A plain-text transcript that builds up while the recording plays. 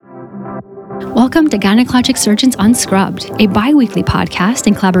Welcome to Gynecologic Surgeons Unscrubbed, a bi-weekly podcast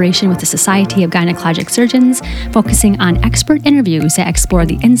in collaboration with the Society of Gynecologic Surgeons, focusing on expert interviews that explore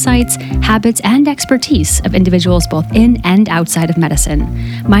the insights, habits, and expertise of individuals both in and outside of medicine.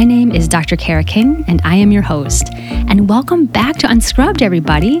 My name is Dr. Kara King, and I am your host. And welcome back to Unscrubbed,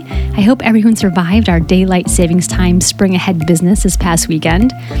 everybody. I hope everyone survived our daylight savings time spring ahead business this past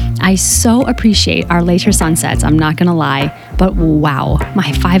weekend. I so appreciate our later sunsets, I'm not gonna lie, but wow,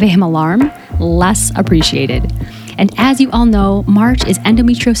 my 5 a.m. alarm, less appreciated. And as you all know, March is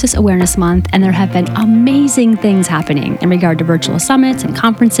Endometriosis Awareness Month, and there have been amazing things happening in regard to virtual summits and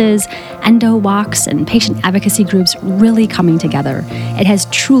conferences, endo walks, and patient advocacy groups really coming together. It has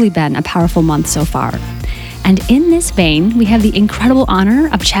truly been a powerful month so far. And in this vein, we have the incredible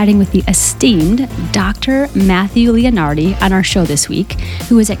honor of chatting with the esteemed Dr. Matthew Leonardi on our show this week,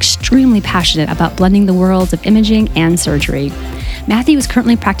 who is extremely passionate about blending the worlds of imaging and surgery. Matthew is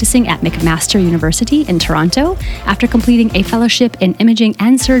currently practicing at McMaster University in Toronto after completing a fellowship in imaging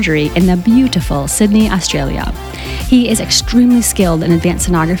and surgery in the beautiful Sydney, Australia. He is extremely skilled in advanced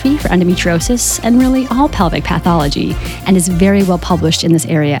sonography for endometriosis and really all pelvic pathology, and is very well published in this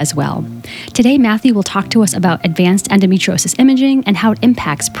area as well. Today, Matthew will talk to us about advanced endometriosis imaging and how it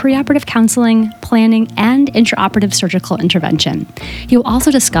impacts preoperative counseling, planning, and intraoperative surgical intervention. He will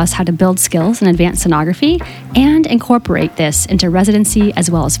also discuss how to build skills in advanced sonography and incorporate this into residency as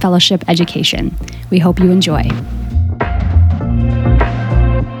well as fellowship education. We hope you enjoy.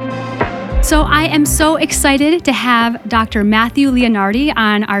 So I am so excited to have Dr. Matthew Leonardi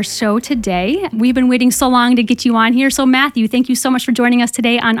on our show today. We've been waiting so long to get you on here. So Matthew, thank you so much for joining us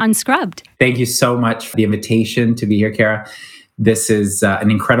today on Unscrubbed. Thank you so much for the invitation to be here, Kara. This is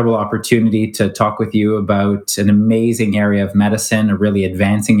an incredible opportunity to talk with you about an amazing area of medicine, a really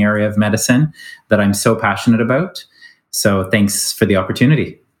advancing area of medicine that I'm so passionate about. So thanks for the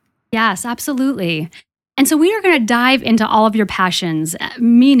opportunity. Yes, absolutely. And so we are going to dive into all of your passions,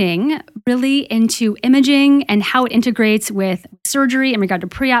 meaning really into imaging and how it integrates with surgery in regard to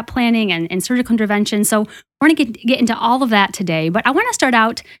pre-op planning and surgical intervention. So we're going to get into all of that today. But I want to start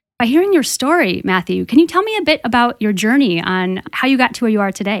out by hearing your story, Matthew. Can you tell me a bit about your journey on how you got to where you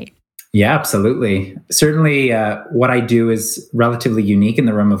are today? Yeah, absolutely. Certainly what I do is relatively unique in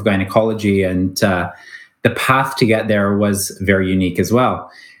the realm of gynecology, and the path to get there was very unique as well.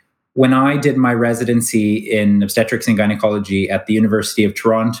 When I did my residency in obstetrics and gynecology at the University of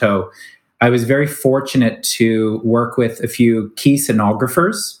Toronto, I was very fortunate to work with a few key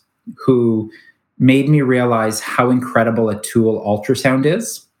sonographers who made me realize how incredible a tool ultrasound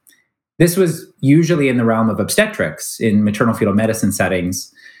is. This was usually in the realm of obstetrics in maternal fetal medicine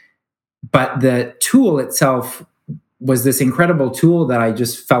settings, but the tool itself was this incredible tool that I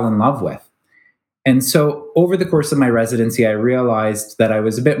just fell in love with. And so over the course of my residency, I realized that I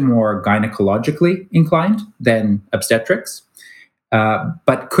was a bit more gynecologically inclined than obstetrics,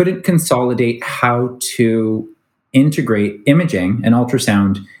 but couldn't consolidate how to integrate imaging and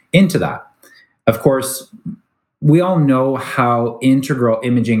ultrasound into that. Of course, we all know how integral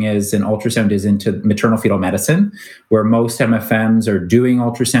imaging is and ultrasound is into maternal fetal medicine, where most MFMs are doing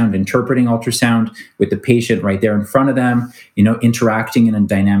ultrasound, interpreting ultrasound with the patient right there in front of them, interacting in a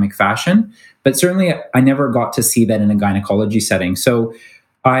dynamic fashion. But certainly I never got to see that in a gynecology setting. So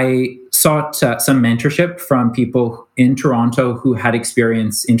I sought some mentorship from people in Toronto who had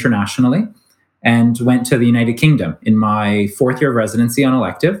experience internationally, and went to the United Kingdom in my 4th year of residency on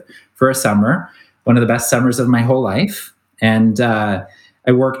elective for a summer, one of the best summers of my whole life. And I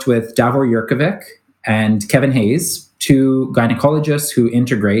worked with Davor Jurkovic and Kevin Hayes, 2 gynecologists who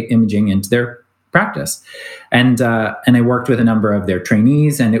integrate imaging into their practice. And I worked with a number of their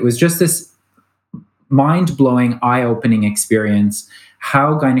trainees, and it was just this mind-blowing, eye-opening experience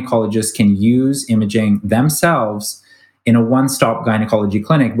how gynecologists can use imaging themselves in a one-stop gynecology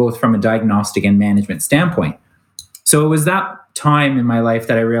clinic, both from a diagnostic and management standpoint. So it was that time in my life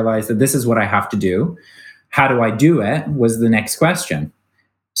that I realized that this is what I have to do. How do I do it was the next question.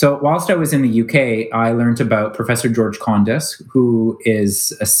 So whilst I was in the UK, I learned about Professor George Condis, who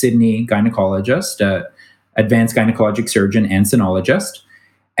is a Sydney gynecologist, an advanced gynecologic surgeon and sonologist.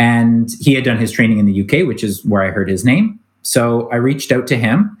 And he had done his training in the UK, which is where I heard his name. So I reached out to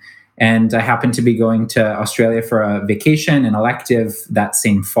him, and I happened to be going to Australia for a vacation, an elective that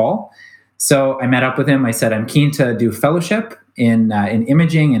same fall. So I met up with him. I said, I'm keen to do fellowship in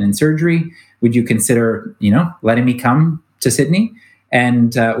imaging and in surgery. Would you consider, letting me come to Sydney?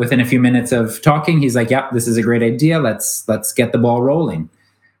 And within a few minutes of talking, he's like, yeah, this is a great idea. Let's get the ball rolling.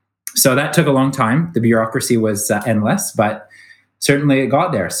 So that took a long time. The bureaucracy was endless, but certainly it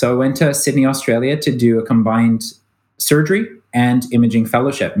got there. So I went to Sydney, Australia to do a combined surgery and imaging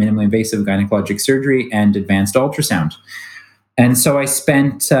fellowship, minimally invasive gynecologic surgery and advanced ultrasound. And so I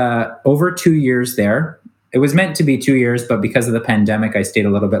spent over 2 years there. It was meant to be 2 years, but because of the pandemic, I stayed a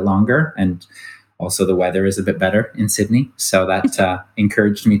little bit longer. And also the weather is a bit better in Sydney. So that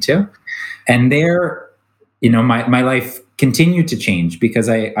encouraged me too. And there, my life continued to change because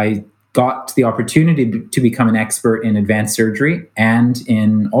I got the opportunity to become an expert in advanced surgery and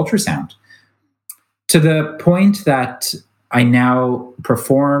in ultrasound, to the point that I now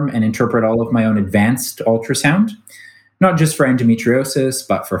perform and interpret all of my own advanced ultrasound, not just for endometriosis,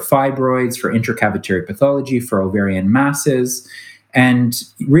 but for fibroids, for intracavitary pathology, for ovarian masses, and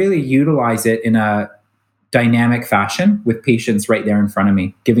really utilize it in a dynamic fashion with patients right there in front of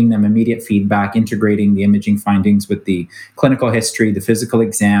me, giving them immediate feedback, integrating the imaging findings with the clinical history, the physical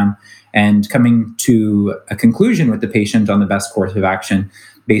exam, and coming to a conclusion with the patient on the best course of action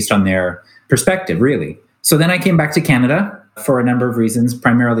based on their perspective, really. So then I came back to Canada for a number of reasons,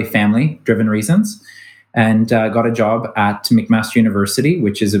 primarily family-driven reasons, and got a job at McMaster University,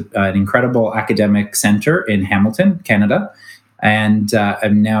 which is an incredible academic center in Hamilton, Canada. And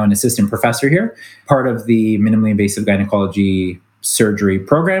I'm now an assistant professor here, part of the minimally invasive gynecology surgery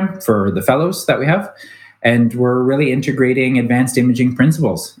program for the fellows that we have. And we're really integrating advanced imaging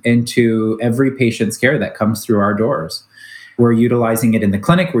principles into every patient's care that comes through our doors. We're utilizing it in the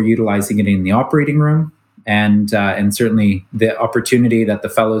clinic, we're utilizing it in the operating room, and certainly the opportunity that the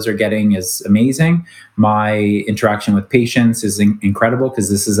fellows are getting is amazing. My interaction with patients is incredible because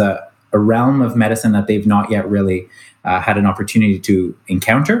this is a realm of medicine that they've not yet really had an opportunity to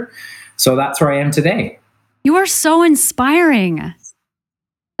encounter. So that's where I am today. You are so inspiring.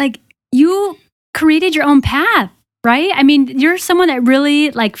 Like, you created your own path, right? I mean, you're someone that really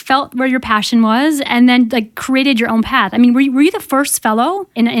felt where your passion was and then created your own path. I mean, were you the first fellow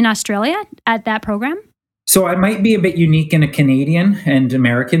in Australia at that program? So I might be a bit unique in a Canadian and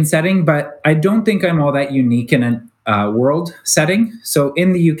American setting, but I don't think I'm all that unique in a world setting. So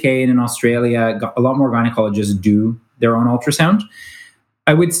in the UK and in Australia, a lot more gynecologists do their own ultrasound.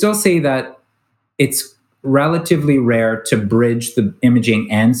 I would still say that it's relatively rare to bridge the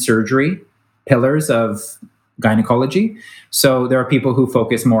imaging and surgery pillars of gynecology. So there are people who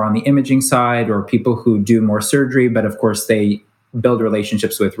focus more on the imaging side or people who do more surgery, but of course they build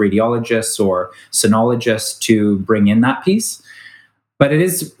relationships with radiologists or sonologists to bring in that piece. But it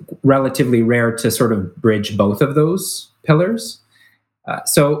is relatively rare to sort of bridge both of those pillars.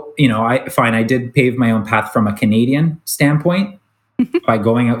 I did pave my own path from a Canadian standpoint by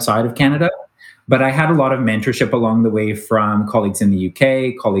going outside of Canada. But I had a lot of mentorship along the way from colleagues in the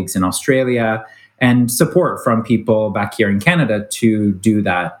UK, colleagues in Australia, and support from people back here in Canada to do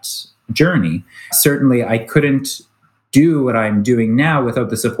that journey. Certainly, I couldn't do what I'm doing now without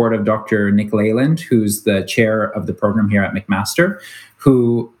the support of Dr. Nick Leyland, who's the chair of the program here at McMaster,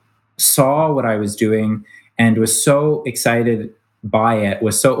 who saw what I was doing and was so excited by it,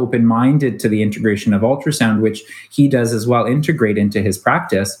 was so open-minded to the integration of ultrasound, which he does as well integrate into his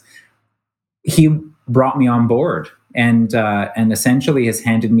practice. He brought me on board and essentially has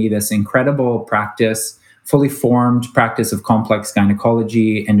handed me this incredible practice, fully formed practice of complex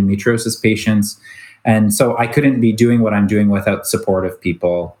gynecology, endometriosis patients. And so I couldn't be doing what I'm doing without support of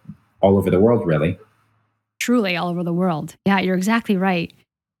people all over the world, really. Truly all over the world. Yeah, you're exactly right.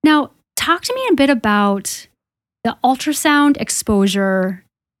 Now, talk to me a bit about the ultrasound exposure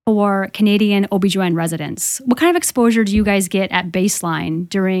for Canadian OB/GYN residents. What kind of exposure do you guys get at baseline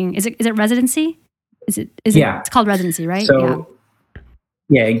during, is it residency? It's called residency, right? So,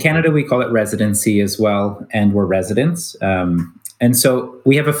 in Canada, we call it residency as well, and we're residents. And so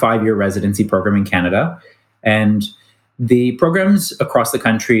we have a 5-year residency program in Canada, and the programs across the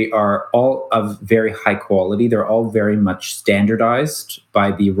country are all of very high quality. They're all very much standardized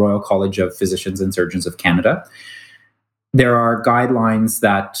by the Royal College of Physicians and Surgeons of Canada. There are guidelines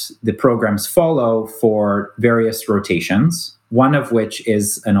that the programs follow for various rotations, one of which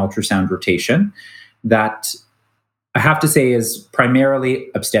is an ultrasound rotation that I have to say is primarily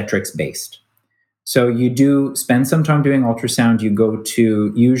obstetrics based. So you do spend some time doing ultrasound. You go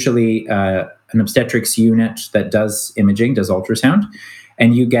to usually an obstetrics unit that does imaging, does ultrasound,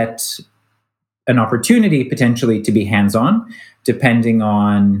 and you get an opportunity potentially to be hands-on, depending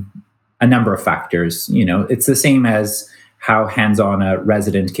on a number of factors. It's the same as how hands-on a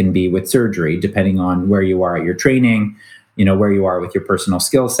resident can be with surgery, depending on where you are at your training, where you are with your personal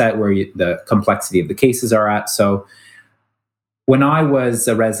skill set, the complexity of the cases are at. So when I was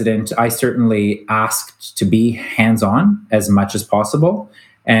a resident, I certainly asked to be hands-on as much as possible.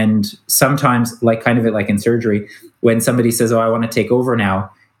 And sometimes, like in surgery, when somebody says, "Oh, I want to take over now,"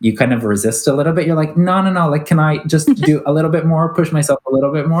 you kind of resist a little bit. You're like, no, like, can I just do a little bit more, push myself a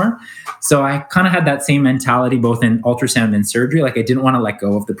little bit more? So I kind of had that same mentality both in ultrasound and surgery. Like, I didn't want to let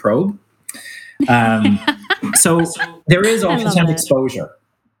go of the probe. So there is ultrasound exposure.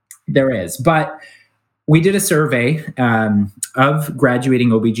 There is. But we did a survey of graduating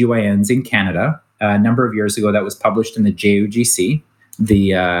OBGYNs in Canada a number of years ago that was published in the JOGC,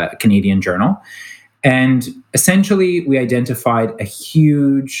 the Canadian journal. And essentially, we identified a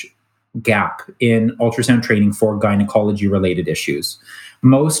huge gap in ultrasound training for gynecology-related issues.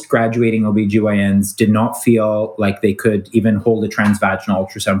 Most graduating OBGYNs did not feel like they could even hold a transvaginal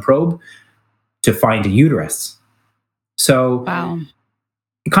ultrasound probe to find a uterus. So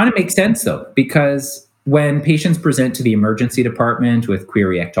It kind of makes sense, though, because when patients present to the emergency department with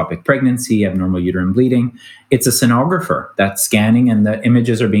query ectopic pregnancy, abnormal uterine bleeding, it's a sonographer that's scanning and the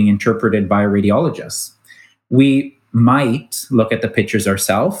images are being interpreted by a radiologist. We might look at the pictures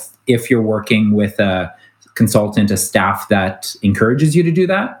ourselves if you're working with a consultant, a staff that encourages you to do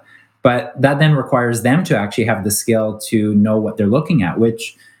that. But that then requires them to actually have the skill to know what they're looking at,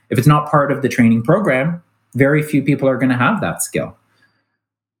 which if it's not part of the training program, very few people are going to have that skill.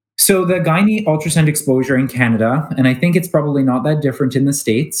 So the gynae ultrasound exposure in Canada, and I think it's probably not that different in the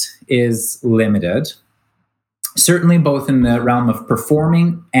States, is limited. Certainly both in the realm of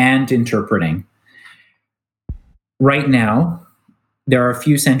performing and interpreting. Right now, there are a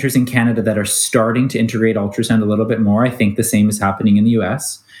few centers in Canada that are starting to integrate ultrasound a little bit more. I think the same is happening in the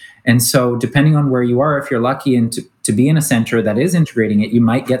US. And so depending on where you are, if you're lucky and to be in a center that is integrating it, you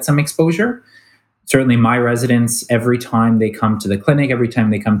might get some exposure. Certainly my residents, every time they come to the clinic, every time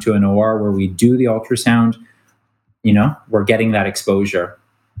they come to an OR where we do the ultrasound, we're getting that exposure.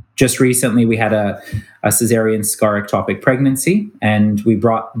 Just recently, we had a cesarean scar ectopic pregnancy, and we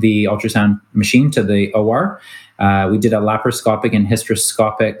brought the ultrasound machine to the OR. We did a laparoscopic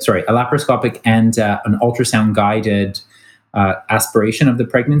and an ultrasound guided aspiration of the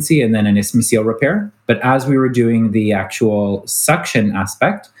pregnancy and then an isthmoseal repair. But as we were doing the actual suction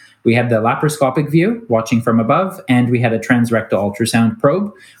aspect, we had the laparoscopic view watching from above, and we had a transrectal ultrasound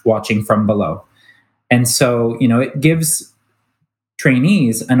probe watching from below. And so, it gives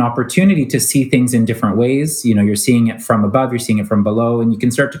trainees an opportunity to see things in different ways. You're seeing it from above, you're seeing it from below, and you can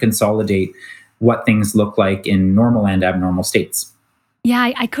start to consolidate what things look like in normal and abnormal states.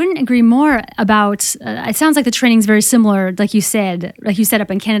 Yeah, I couldn't agree more about, it sounds like the training's very similar, like you said up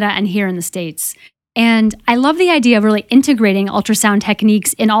in Canada and here in the States. And I love the idea of really integrating ultrasound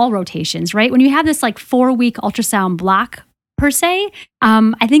techniques in all rotations, right? When you have this 4-week ultrasound block per se,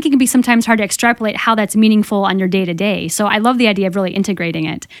 I think it can be sometimes hard to extrapolate how that's meaningful on your day-to-day. So I love the idea of really integrating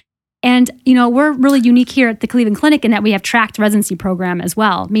it. And, we're really unique here at the Cleveland Clinic in that we have tracked residency program as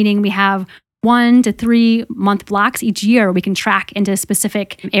well, meaning we have 1 to 3 month blocks each year we can track into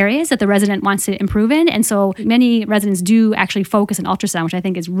specific areas that the resident wants to improve in. And so many residents do actually focus on ultrasound, which I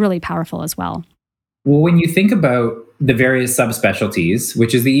think is really powerful as well. Well, when you think about the various subspecialties,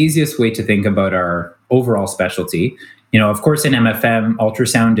 which is the easiest way to think about our overall specialty, of course, in MFM,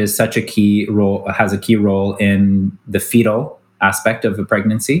 ultrasound is such a key role, has a key role in the fetal aspect of a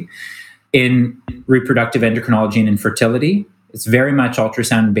pregnancy. In reproductive endocrinology and infertility, it's very much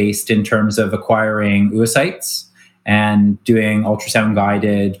ultrasound based in terms of acquiring oocytes and doing ultrasound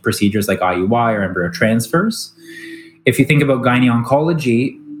guided procedures like IUI or embryo transfers. If you think about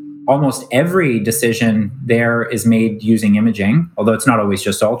gyne-oncology, almost every decision there is made using imaging, although it's not always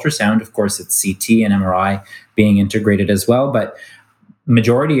just ultrasound. Of course, it's CT and MRI being integrated as well. But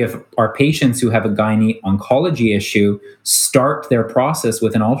majority of our patients who have a gyne-oncology issue start their process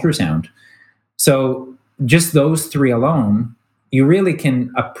with an ultrasound. So just those three alone, you really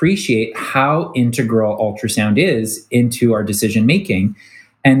can appreciate how integral ultrasound is into our decision making.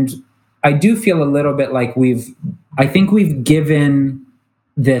 And I do feel a little bit like we've given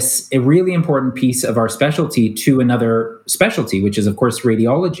this a really important piece of our specialty to another specialty, which is of course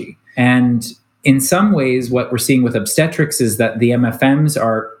radiology. And in some ways, what we're seeing with obstetrics is that the MFMs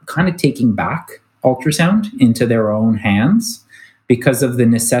are kind of taking back ultrasound into their own hands because of the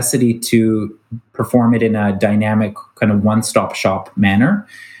necessity to perform it in a dynamic kind of one-stop shop manner.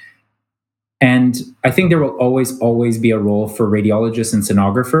 And I think there will always be a role for radiologists and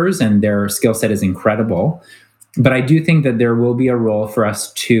sonographers, and their skill set is incredible. But I do think that there will be a role for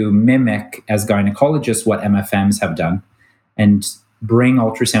us to mimic, as gynecologists, what MFMs have done and bring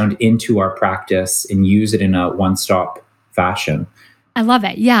ultrasound into our practice and use it in a one-stop fashion. I love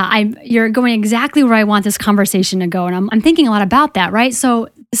it. Yeah, you're going exactly where I want this conversation to go. And I'm thinking a lot about that, right? So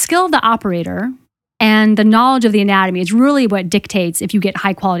the skill of the operator and the knowledge of the anatomy is really what dictates if you get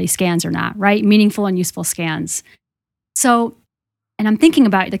high quality scans or not, right? Meaningful and useful scans. So And I'm thinking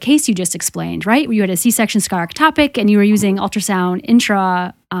about the case you just explained, right? Where you had a C-section scar ectopic and you were using ultrasound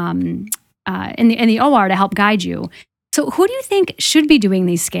intra in the OR to help guide you. So who do you think should be doing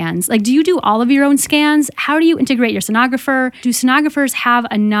these scans? Like, do you do all of your own scans? How do you integrate your sonographer? Do sonographers have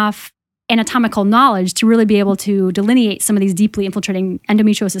enough anatomical knowledge to really be able to delineate some of these deeply infiltrating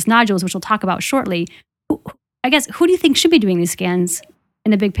endometriosis nodules, which we'll talk about shortly? I guess, who do you think should be doing these scans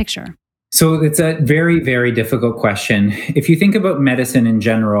in the big picture? So it's a very, very difficult question. If you think about medicine in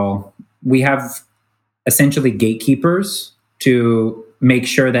general, we have essentially gatekeepers to make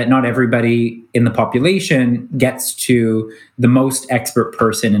sure that not everybody in the population gets to the most expert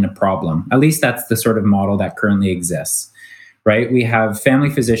person in a problem. At least that's the sort of model that currently exists, right? We have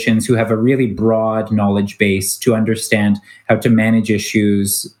family physicians who have a really broad knowledge base to understand how to manage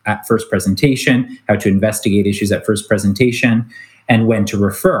issues at first presentation, how to investigate issues at first presentation, and when to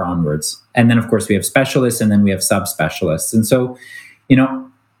refer onwards. And then, of course, we have specialists, and then we have subspecialists. And so,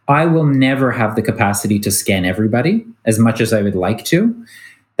 I will never have the capacity to scan everybody as much as I would like to.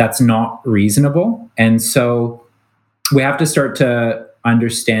 That's not reasonable. And so we have to start to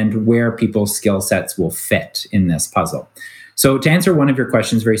understand where people's skill sets will fit in this puzzle. So to answer one of your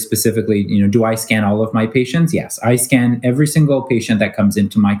questions very specifically, do I scan all of my patients? Yes, I scan every single patient that comes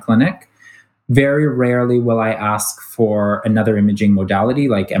into my clinic. Very rarely will I ask for another imaging modality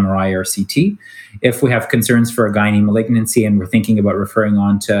like MRI or CT. If we have concerns for a gynae malignancy and we're thinking about referring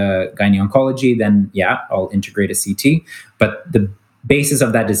on to gynae oncology, then yeah, I'll integrate a CT. But the basis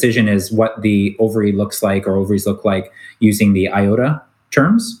of that decision is what the ovary looks like or ovaries look like using the IOTA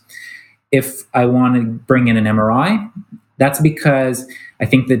terms. If I want to bring in an MRI, that's because I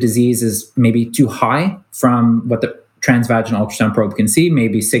think the disease is maybe too high from what the transvaginal ultrasound probe can see,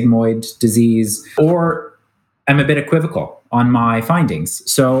 maybe sigmoid disease, or I'm a bit equivocal on my findings.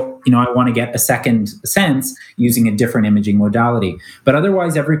 So, I want to get a second sense using a different imaging modality. But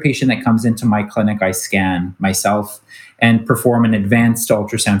otherwise, every patient that comes into my clinic, I scan myself and perform an advanced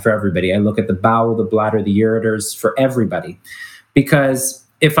ultrasound for everybody. I look at the bowel, the bladder, the ureters for everybody. Because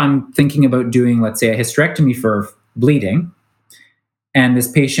if I'm thinking about doing, let's say, a hysterectomy for bleeding, and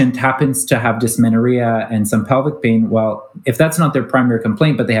this patient happens to have dysmenorrhea and some pelvic pain, well, if that's not their primary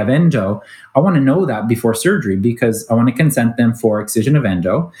complaint, but they have endo, I want to know that before surgery because I want to consent them for excision of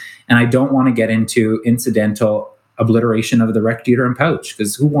endo. And I don't want to get into incidental obliteration of the rectuterine pouch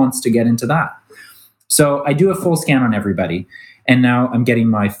because who wants to get into that? So I do a full scan on everybody. And now I'm getting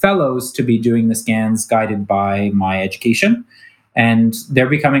my fellows to be doing the scans guided by my education. And they're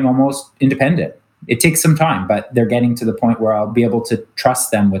becoming almost independent. It takes some time, but they're getting to the point where I'll be able to trust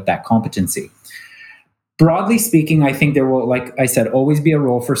them with that competency. Broadly speaking, I think there will, like I said, always be a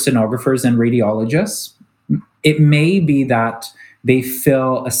role for sonographers and radiologists. It may be that they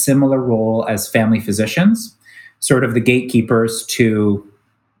fill a similar role as family physicians, sort of the gatekeepers to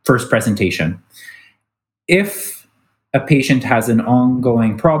first presentation. If a patient has an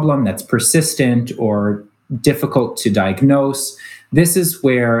ongoing problem that's persistent or difficult to diagnose, this is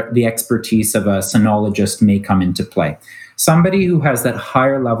where the expertise of a sonologist may come into play. Somebody who has that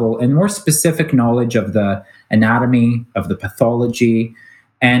higher level and more specific knowledge of the anatomy, of the pathology,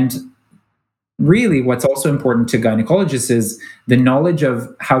 and really what's also important to gynecologists is the knowledge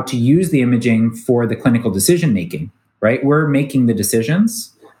of how to use the imaging for the clinical decision-making, right? We're making the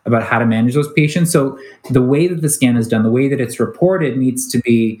decisions about how to manage those patients. So the way that the scan is done, the way that it's reported needs to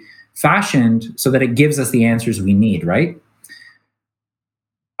be fashioned so that it gives us the answers we need, right?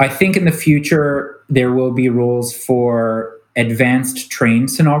 I think in the future, there will be roles for advanced trained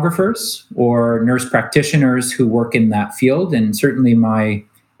sonographers or nurse practitioners who work in that field. And certainly my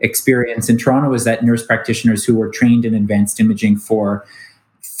experience in Toronto is that nurse practitioners who were trained in advanced imaging for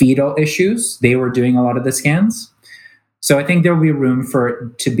fetal issues, they were doing a lot of the scans. So I think there will be room for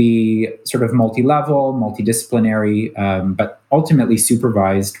it to be sort of multi-level, multidisciplinary, but ultimately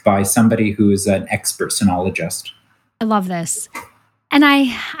supervised by somebody who is an expert sonologist. I love this. And I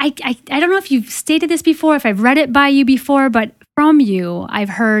don't know if you've stated this before, if I've read it by you before, but from you, I've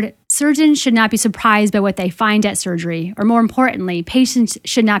heard surgeons should not be surprised by what they find at surgery, or more importantly, patients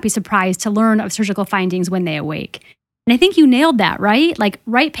should not be surprised to learn of surgical findings when they awake. And I think you nailed that, right? Like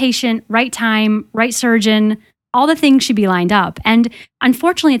right patient, right time, right surgeon, all the things should be lined up. And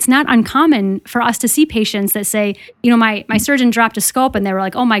unfortunately, it's not uncommon for us to see patients that say, my surgeon dropped a scope and they were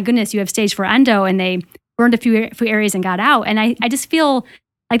like, oh my goodness, you have stage 4 endo, and they burned a few areas and got out. And I just feel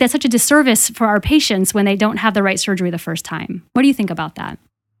like that's such a disservice for our patients when they don't have the right surgery the first time. What do you think about that?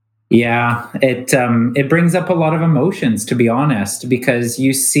 Yeah, it brings up a lot of emotions, to be honest, because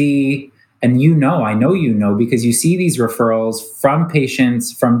you see And I know because you see these referrals from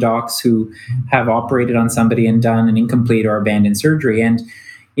patients, from docs who have operated on somebody and done an incomplete or abandoned surgery. And,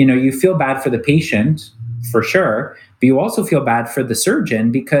 you feel bad for the patient for sure, but you also feel bad for the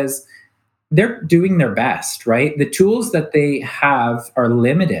surgeon because they're doing their best, right? The tools that they have are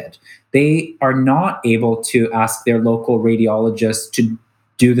limited. They are not able to ask their local radiologist to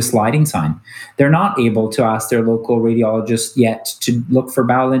do the sliding sign. They're not able to ask their local radiologist yet to look for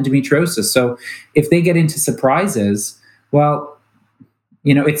bowel endometriosis. So if they get into surprises, well,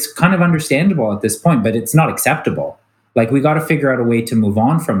 it's kind of understandable at this point, but it's not acceptable. Like, we got to figure out a way to move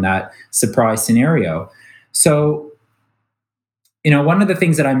on from that surprise scenario. So, one of the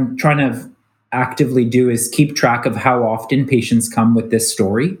things that I'm trying to actively do is keep track of how often patients come with this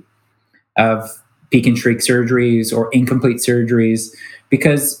story of peak and shriek surgeries or incomplete surgeries,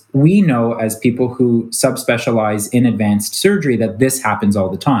 because we know as people who subspecialize in advanced surgery that this happens all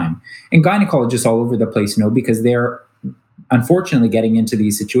the time. And gynecologists all over the place know, because they're unfortunately getting into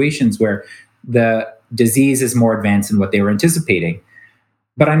these situations where the disease is more advanced than what they were anticipating.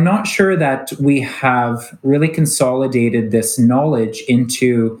 But I'm not sure that we have really consolidated this knowledge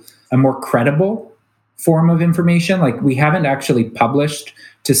into a more credible form of information. Like, we haven't actually published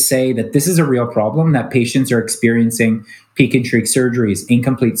to say that this is a real problem, that patients are experiencing peak and shriek surgeries,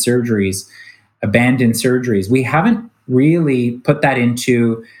 incomplete surgeries, abandoned surgeries. We haven't really put that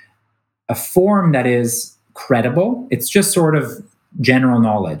into a form that is credible. It's just sort of general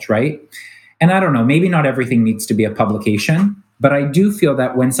knowledge, right? And I don't know, maybe not everything needs to be a publication, but I do feel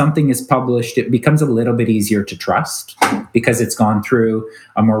that when something is published, it becomes a little bit easier to trust because it's gone through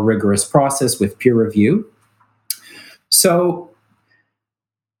a more rigorous process with peer review. So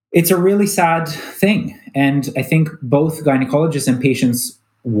it's a really sad thing. And I think both gynecologists and patients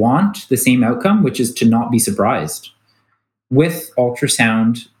want the same outcome, which is to not be surprised. With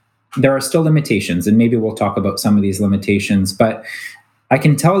ultrasound, there are still limitations, and maybe we'll talk about some of these limitations, but I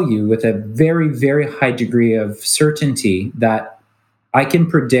can tell you with a very, very high degree of certainty that I can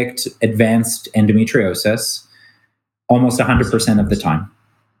predict advanced endometriosis almost 100% of the time.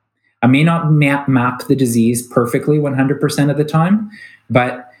 I may not map the disease perfectly 100% of the time,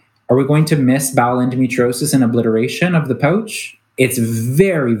 but are we going to miss bowel endometriosis and obliteration of the pouch? It's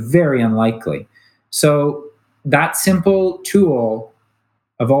very, very unlikely. So that simple tool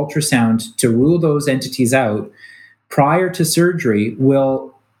of ultrasound to rule those entities out prior to surgery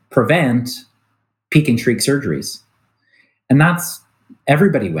will prevent peak and shriek surgeries. And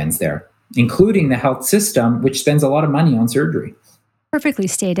everybody wins there, including the health system, which spends a lot of money on surgery. Perfectly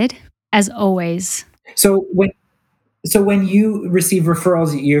stated, as always. So when you receive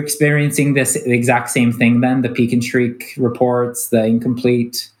referrals, you're experiencing this exact same thing then, the peak and shriek reports, the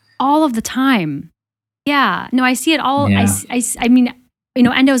incomplete? All of the time. Yeah. No, I see it all. Yeah. I mean,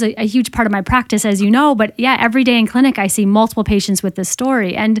 endo is a huge part of my practice, as you know, but yeah, every day in clinic, I see multiple patients with this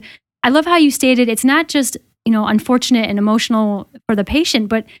story. And I love how you stated it's not just, unfortunate and emotional for the patient,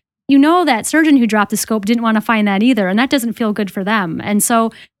 but that surgeon who dropped the scope didn't want to find that either. And that doesn't feel good for them. And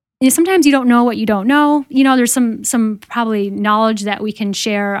so sometimes you don't know what you don't know. There's some probably knowledge that we can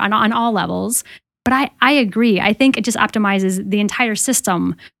share on all levels. But I agree. I think it just optimizes the entire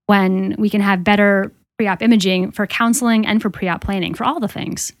system when we can have better pre-op imaging for counseling and for pre-op planning, for all the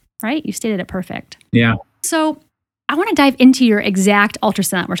things, right? You stated it perfect. Yeah. So I want to dive into your exact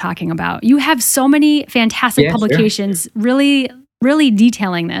ultrasound that we're talking about. You have so many fantastic publications, sure, really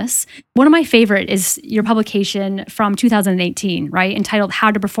detailing this. One of my favorite is your publication from 2018, right? Entitled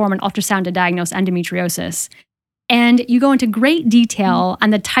How to Perform an Ultrasound to Diagnose Endometriosis. And you go into great detail on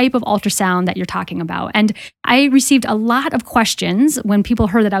the type of ultrasound that you're talking about. And I received a lot of questions when people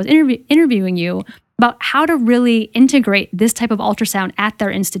heard that I was interviewing you about how to really integrate this type of ultrasound at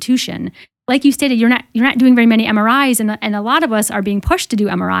their institution. Like you stated, you're not doing very many MRIs, and a lot of us are being pushed to do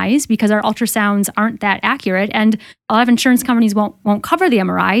MRIs because our ultrasounds aren't that accurate, and a lot of insurance companies won't cover the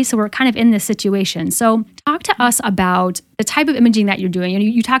MRI, so we're kind of in this situation. So talk to us about the type of imaging that you're doing. And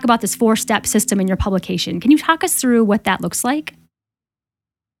you talk about this 4-step system in your publication. Can you talk us through what that looks like?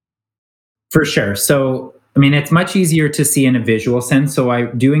 For sure. So, it's much easier to see in a visual sense, so I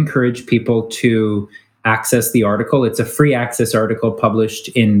do encourage people to access the article. It's a free access article published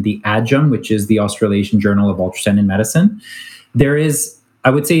in the AJUM, which is the Australasian Journal of Ultrasound in Medicine. There is,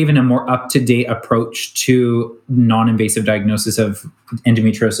 I would say, even a more up-to-date approach to non-invasive diagnosis of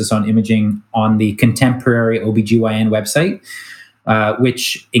endometriosis on imaging on the contemporary OBGYN website,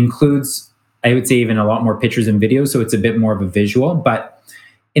 which includes, I would say, even a lot more pictures and videos, so it's a bit more of a visual. But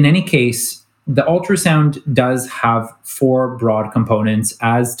in any case, the ultrasound does have 4 broad components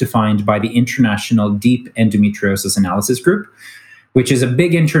as defined by the International Deep Endometriosis Analysis Group, which is a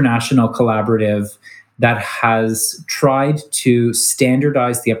big international collaborative that has tried to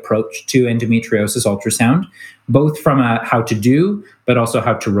standardize the approach to endometriosis ultrasound, both from a how to do, but also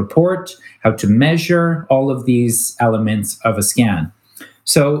how to report, how to measure, all of these elements of a scan.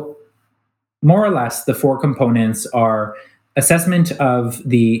 So more or less, the four components are assessment of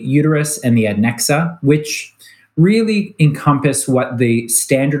the uterus and the adnexa, which really encompass what the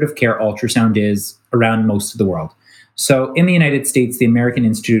standard of care ultrasound is around most of the world. So in the United States, the American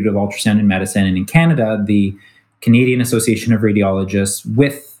Institute of Ultrasound and Medicine, and in Canada, the Canadian Association of Radiologists,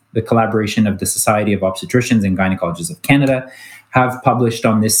 with the collaboration of the Society of Obstetricians and Gynecologists of Canada, have published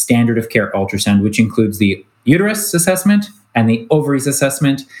on this standard of care ultrasound, which includes the uterus assessment and the ovaries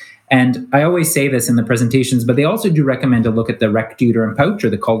assessment. And I always say this in the presentations, but they also do recommend a look at the rectuterine pouch or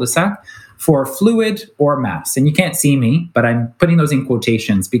the cul-de-sac for fluid or mass. And you can't see me, but I'm putting those in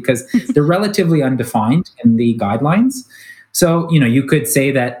quotations because they're relatively undefined in the guidelines. So, you could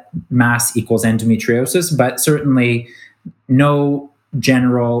say that mass equals endometriosis, but certainly no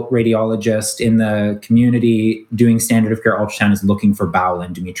general radiologist in the community doing standard of care ultrasound is looking for bowel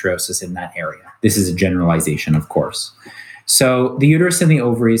endometriosis in that area. This is a generalization, of course. So the uterus and the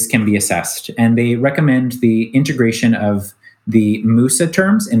ovaries can be assessed, and they recommend the integration of the MUSA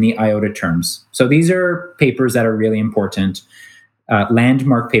terms and the IOTA terms. So these are papers that are really important,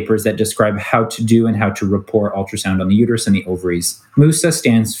 landmark papers that describe how to do and how to report ultrasound on the uterus and the ovaries. MUSA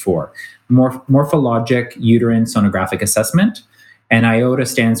stands for Morphologic Uterine Sonographic Assessment, and IOTA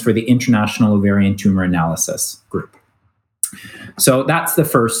stands for the International Ovarian Tumor Analysis Group. So that's the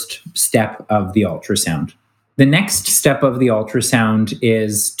first step of the ultrasound. The next step of the ultrasound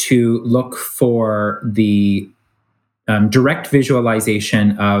is to look for the direct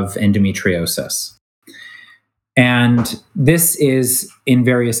visualization of endometriosis. And this is in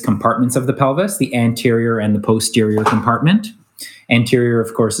various compartments of the pelvis, the anterior and the posterior compartment. Anterior,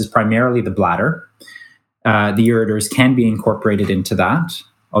 of course, is primarily the bladder. The ureters can be incorporated into that,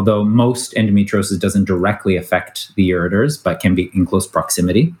 although most endometriosis doesn't directly affect the ureters, but can be in close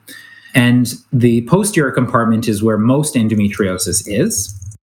proximity. And the posterior compartment is where most endometriosis is.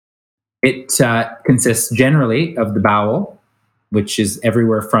 It consists generally of the bowel, which is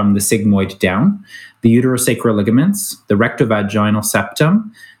everywhere from the sigmoid down, the uterosacral ligaments, the rectovaginal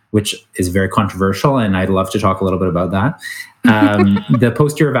septum, which is very controversial, and I'd love to talk a little bit about that, the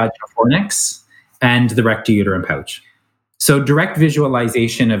posterior vaginal fornix, and the rectouterine pouch. So direct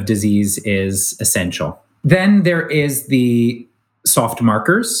visualization of disease is essential. Then there is the soft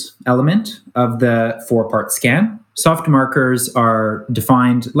markers element of the 4-part scan. Soft markers are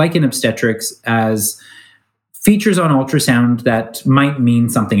defined, like in obstetrics, as features on ultrasound that might mean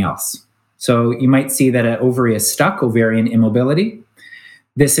something else. So you might see that an ovary is stuck, ovarian immobility.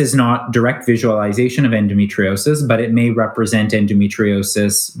 This is not direct visualization of endometriosis, but it may represent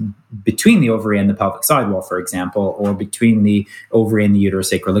endometriosis between the ovary and the pelvic sidewall, for example, or between the ovary and the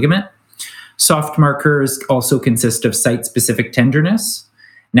uterosacral ligament. Soft markers also consist of site-specific tenderness.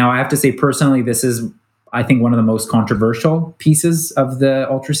 Now, I have to say personally, this is, I think, one of the most controversial pieces of the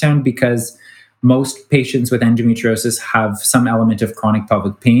ultrasound because most patients with endometriosis have some element of chronic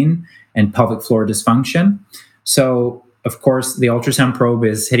pelvic pain and pelvic floor dysfunction. So, of course, the ultrasound probe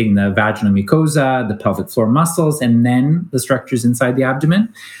is hitting the vaginal mucosa, the pelvic floor muscles, and then the structures inside the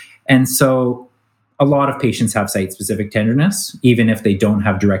abdomen. And so a lot of patients have site-specific tenderness, even if they don't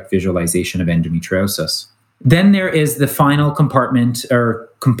have direct visualization of endometriosis. Then there is the final component of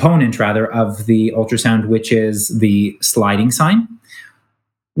the ultrasound, which is the sliding sign,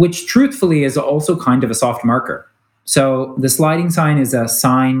 which truthfully is also kind of a soft marker. So the sliding sign is a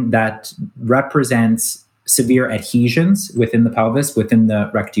sign that represents severe adhesions within the pelvis, within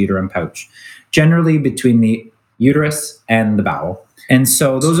the rectouterine pouch, generally between the uterus and the bowel. And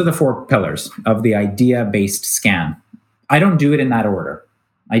so those are the 4 pillars of the IDEA-based scan. I don't do it in that order.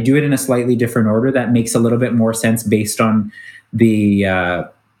 I do it in a slightly different order that makes a little bit more sense based on the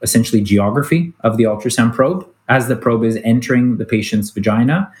essentially geography of the ultrasound probe. As the probe is entering the patient's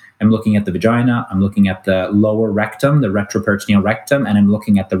vagina, I'm looking at the vagina, I'm looking at the lower rectum, the retroperitoneal rectum, and I'm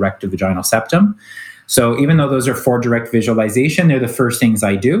looking at the rectovaginal septum. So even though those are for direct visualization, they're the first things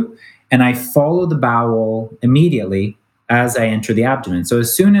I do. And I follow the bowel immediately as I enter the abdomen. So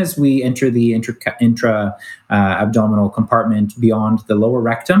as soon as we enter the intra-abdominal compartment beyond the lower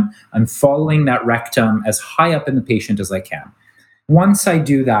rectum, I'm following that rectum as high up in the patient as I can. Once I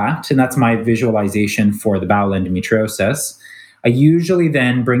do that, and that's my visualization for the bowel endometriosis, I usually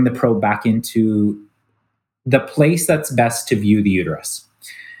then bring the probe back into the place that's best to view the uterus.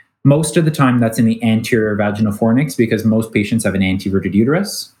 Most of the time, that's in the anterior vaginal fornix because most patients have an anteroted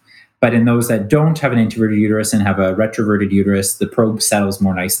uterus. But in those that don't have an anteverted uterus and have a retroverted uterus, the probe settles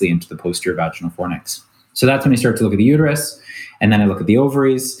more nicely into the posterior vaginal fornix. So that's when I start to look at the uterus, and then I look at the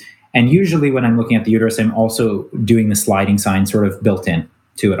ovaries. And usually when I'm looking at the uterus, I'm also doing the sliding sign sort of built in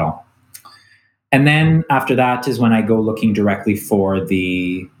to it all. And then after that is when I go looking directly for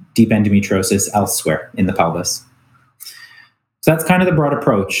the deep endometriosis elsewhere in the pelvis. So that's kind of the broad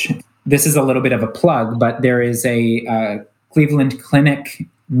approach. This is a little bit of a plug, but there is a Cleveland Clinic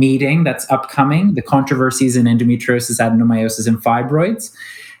meeting that's upcoming, the controversies in endometriosis, adenomyosis, and fibroids.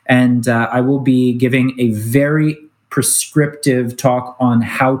 And I will be giving a very prescriptive talk on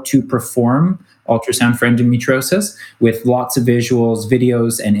how to perform ultrasound for endometriosis with lots of visuals,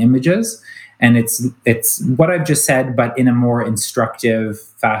 videos, and images. And it's what I've just said, but in a more instructive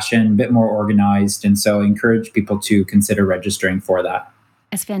fashion, a bit more organized. And so I encourage people to consider registering for that.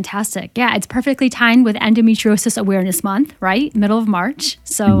 That's fantastic. Yeah, it's perfectly timed with Endometriosis Awareness Month, right? Middle of March.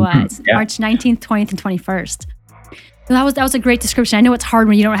 So it's March 19th, 20th, and 21st. So that was a great description. I know it's hard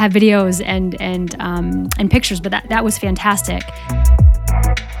when you don't have videos and pictures, but that was fantastic.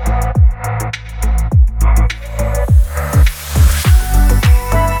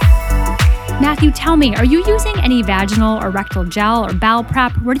 Matthew, tell me, are you using any vaginal or rectal gel or bowel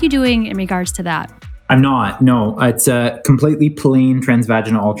prep? What are you doing in regards to that? I'm not. No, it's a completely plain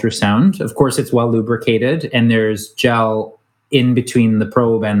transvaginal ultrasound. Of course, it's well lubricated, and there's gel in between the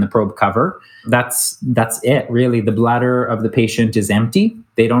probe and the probe cover. That's it, really. The bladder of the patient is empty.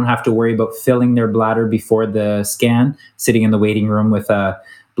 They don't have to worry about filling their bladder before the scan, sitting in the waiting room with a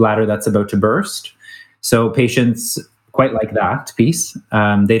bladder that's about to burst. So patients quite like that piece.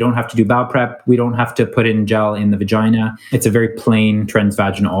 They don't have to do bowel prep. We don't have to put in gel in the vagina. It's a very plain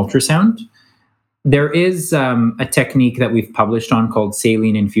transvaginal ultrasound. There is a technique that we've published on called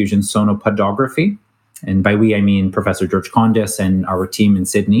saline infusion sonopodography. And by we, I mean Professor George Condis and our team in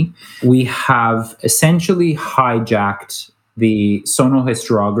Sydney. We have essentially hijacked the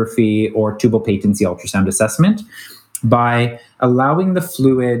sonohysterography or tubal patency ultrasound assessment by allowing the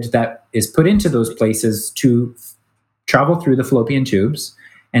fluid that is put into those places to travel through the fallopian tubes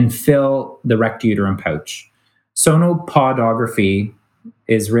and fill the rectouterine pouch. Sonopodography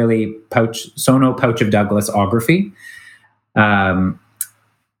is really sono pouch of Douglasography. I'm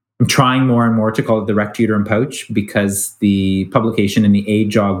trying more and more to call it the rectouterine pouch because the publication in the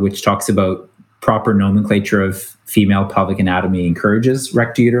AJOG, which talks about proper nomenclature of female pelvic anatomy, encourages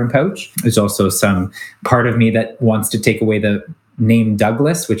rectouterine pouch. There's also some part of me that wants to take away the name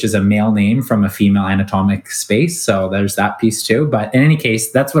Douglas, which is a male name from a female anatomic space. So there's that piece too. But in any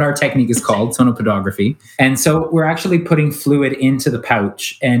case, that's what our technique is called, sonopodography. And so we're actually putting fluid into the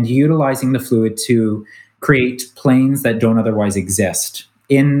pouch and utilizing the fluid to create planes that don't otherwise exist.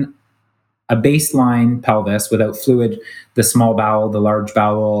 In a baseline pelvis without fluid, the small bowel, the large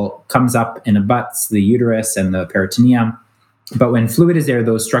bowel comes up and abuts the uterus and the peritoneum. But when fluid is there,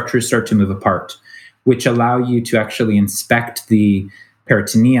 those structures start to move apart, which allow you to actually inspect the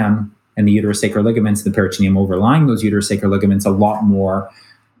peritoneum and the uterosacral ligaments, the peritoneum overlying those uterosacral ligaments a lot more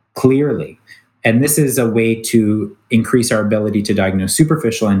clearly. And this is a way to increase our ability to diagnose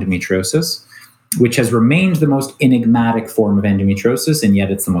superficial endometriosis, which has remained the most enigmatic form of endometriosis, and yet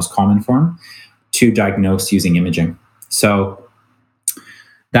it's the most common form, to diagnose using imaging. So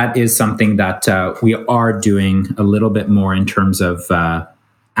that is something that we are doing a little bit more in terms of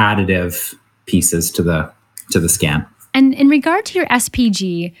additive pieces to the scan. And in regard to your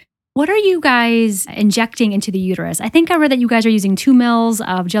SPG, what are you guys injecting into the uterus? I think I read that you guys are using 2 mils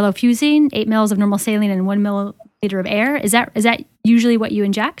of gelofusine, 8 mils of normal saline, and 1 milliliter of air. Is that usually what you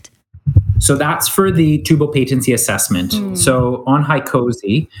inject? So that's for the tubal patency assessment. So on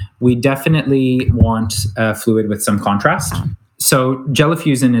Hycosi, we definitely want fluid with some contrast. So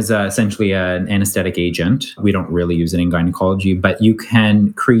gelofusine is essentially an anesthetic agent. We don't really use it in gynecology, but you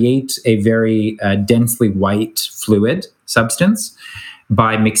can create a very densely white fluid substance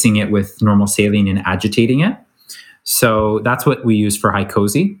by mixing it with normal saline and agitating it. So that's what we use for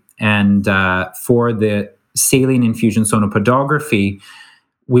Hycosi. And for the saline infusion sonopodography,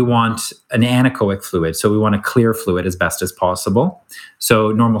 we want an anechoic fluid. So we want a clear fluid as best as possible.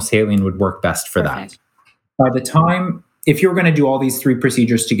 So normal saline would work best for that. By the time, if you're going to do all these 3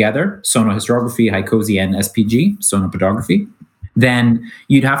 procedures together, sonohysterography, Hycosi, and SPG, sonopodography, then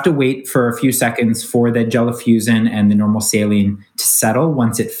you'd have to wait for a few seconds for the gelofusine and the normal saline to settle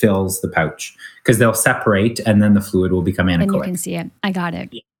once it fills the pouch, because they'll separate and then the fluid will become anechoic. And you can see it. I got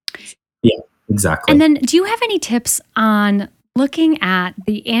it. Yeah, exactly. And then do you have any tips on looking at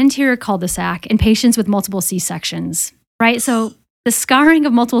the anterior cul-de-sac in patients with multiple C-sections, right? So the scarring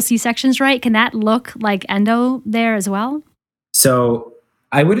of multiple C-sections, right? Can that look like endo there as well? So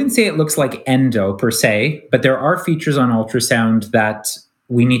I wouldn't say it looks like endo per se, but there are features on ultrasound that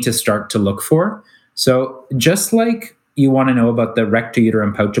we need to start to look for. So just like you want to know about the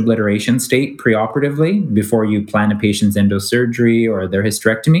rectouterine pouch obliteration state preoperatively before you plan a patient's endosurgery or their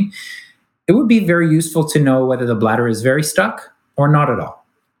hysterectomy, it would be very useful to know whether the bladder is very stuck or not at all.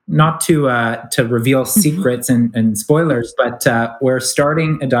 Not to reveal secrets and spoilers, but we're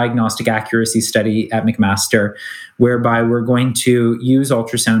starting a diagnostic accuracy study at McMaster, whereby we're going to use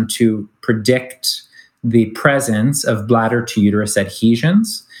ultrasound to predict the presence of bladder to uterus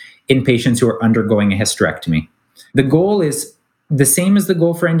adhesions in patients who are undergoing a hysterectomy. The goal is the same as the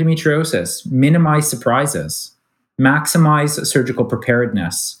goal for endometriosis: minimize surprises, maximize surgical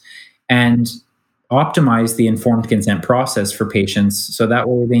preparedness, and optimize the informed consent process for patients so that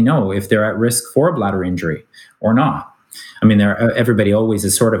way they know if they're at risk for a bladder injury or not. I mean, everybody always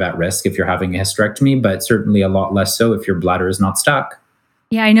is sort of at risk if you're having a hysterectomy, but certainly a lot less so if your bladder is not stuck.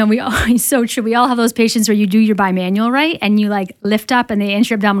 Yeah, I know. So true. We all have those patients where you do your bimanual, right? And you like lift up and they inch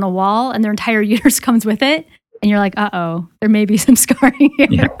your abdominal wall and their entire uterus comes with it. And you're like, uh-oh, there may be some scarring here.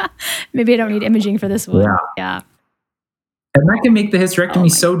 Yeah. Maybe I don't need imaging for this one. Yeah. And that can make the hysterectomy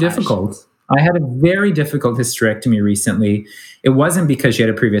so difficult. I had a very difficult hysterectomy recently. It wasn't because she had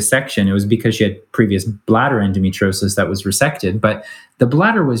a previous section. It was because she had previous bladder endometriosis that was resected. But the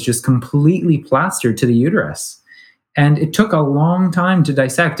bladder was just completely plastered to the uterus. And it took a long time to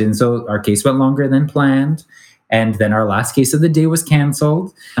dissect. And so our case went longer than planned. And then our last case of the day was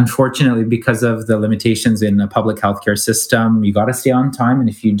canceled. Unfortunately, because of the limitations in the public healthcare system, you got to stay on time. And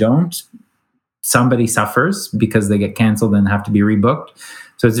if you don't, somebody suffers because they get canceled and have to be rebooked.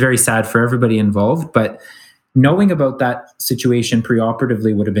 So it's very sad for everybody involved. But knowing about that situation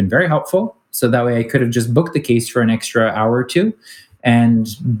preoperatively would have been very helpful. So that way I could have just booked the case for an extra hour or two and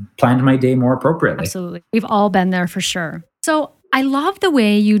planned my day more appropriately. Absolutely. We've all been there for sure. So I love the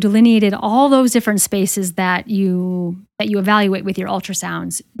way you delineated all those different spaces that you evaluate with your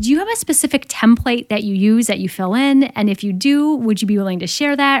ultrasounds. Do you have a specific template that you use that you fill in? And if you do, would you be willing to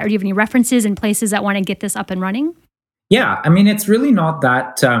share that? Or do you have any references and places that want to get this up and running? Yeah, I mean, it's really not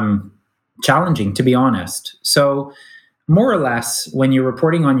that challenging, to be honest. So more or less, when you're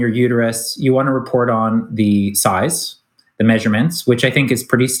reporting on your uterus, you want to report on the size, the measurements, which I think is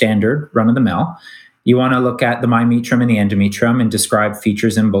pretty standard, run-of-the-mill. You want to look at the myometrium and the endometrium and describe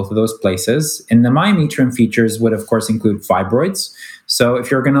features in both of those places. And the myometrium features would, of course, include fibroids. So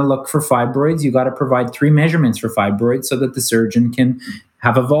if you're going to look for fibroids, you got to provide 3 measurements for fibroids so that the surgeon can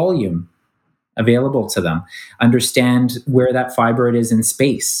have a volume available to them, understand where that fibroid is in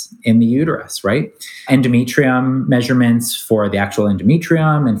space in the uterus, right? Endometrium measurements for the actual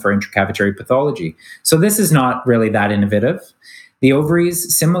endometrium and for intracavitary pathology. So this is not really that innovative. The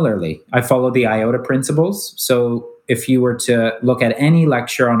ovaries, similarly, I follow the IOTA principles. So if you were to look at any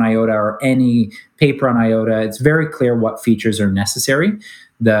lecture on IOTA or any paper on IOTA, it's very clear what features are necessary: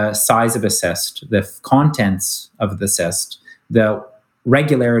 the size of a cyst, the contents of the cyst, the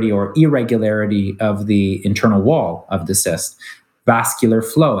regularity or irregularity of the internal wall of the cyst, vascular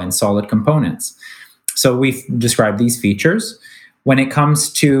flow, and solid components. So we've described these features. When it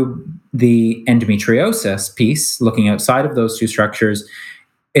comes to the endometriosis piece, looking outside of those two structures,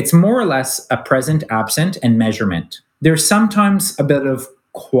 it's more or less a present, absent, and measurement. There's sometimes a bit of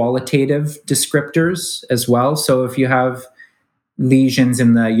qualitative descriptors as well. So if you have lesions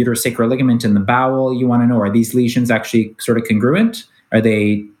in the uterosacral ligament in the bowel, you want to know, are these lesions actually sort of congruent? Are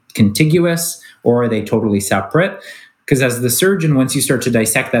they contiguous, or are they totally separate? Because as the surgeon, once you start to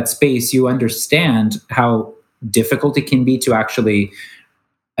dissect that space, you understand how difficult it can be to actually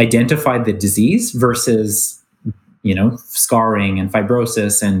identify the disease versus, scarring and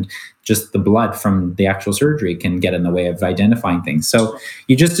fibrosis, and just the blood from the actual surgery can get in the way of identifying things. So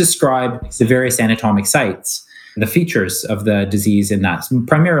you just describe the various anatomic sites, the features of the disease in that,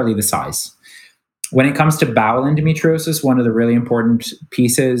 primarily the size. When it comes to bowel endometriosis, one of the really important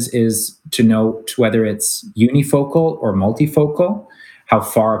pieces is to note whether it's unifocal or multifocal, how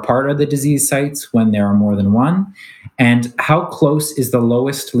far apart are the disease sites when there are more than one, and how close is the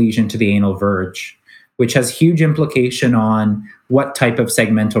lowest lesion to the anal verge, which has huge implication on what type of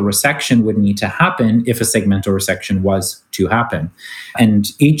segmental resection would need to happen if a segmental resection was to happen. And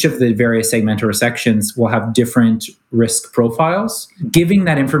each of the various segmental resections will have different risk profiles. Giving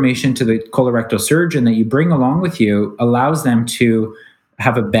that information to the colorectal surgeon that you bring along with you allows them to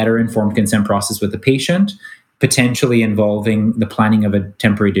have a better informed consent process with the patient, potentially involving the planning of a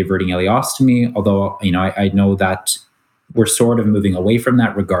temporary diverting ileostomy, although I know that we're sort of moving away from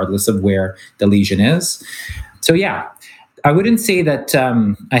that regardless of where the lesion is. So yeah, I wouldn't say that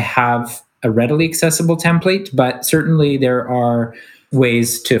I have a readily accessible template, but certainly there are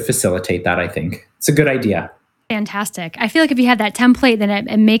ways to facilitate that, I think. It's a good idea. Fantastic. I feel like if you have that template, then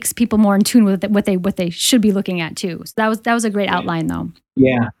it makes people more in tune with what they should be looking at too. So that was a great outline, though.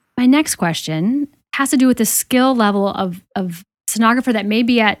 Yeah. My next question has to do with the skill level of sonographer that may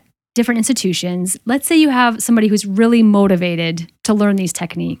be at different institutions. Let's say you have somebody who's really motivated to learn these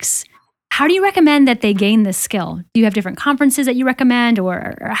techniques. How do you recommend that they gain this skill? Do you have different conferences that you recommend,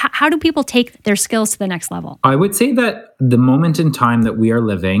 or how do people take their skills to the next level? I would say that the moment in time that we are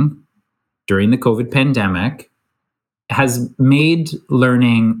living during the COVID pandemic has made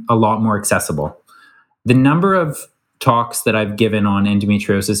learning a lot more accessible. The number of talks that I've given on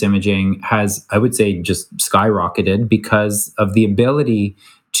endometriosis imaging has, I would say, just skyrocketed because of the ability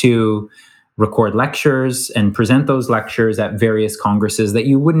to record lectures and present those lectures at various congresses that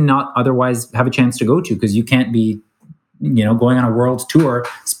you would not otherwise have a chance to go to because you can't be, going on a world tour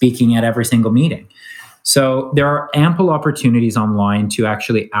speaking at every single meeting. So there are ample opportunities online to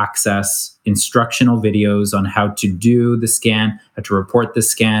actually access instructional videos on how to do the scan, how to report the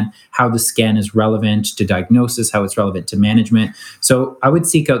scan, how the scan is relevant to diagnosis, how it's relevant to management. So I would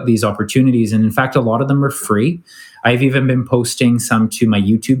seek out these opportunities. And in fact, a lot of them are free. I've even been posting some to my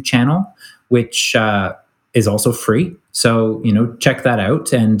YouTube channel, which is also free. So, check that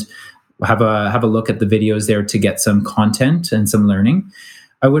out and have a look at the videos there to get some content and some learning.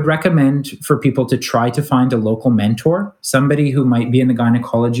 I would recommend for people to try to find a local mentor, somebody who might be in the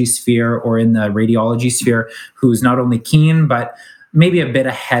gynecology sphere or in the radiology sphere, who's not only keen, but maybe a bit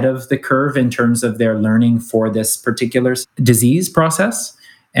ahead of the curve in terms of their learning for this particular disease process,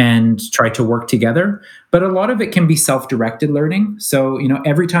 and try to work together. But a lot of it can be self-directed learning. So,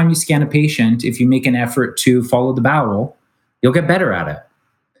 every time you scan a patient, if you make an effort to follow the bowel, you'll get better at it.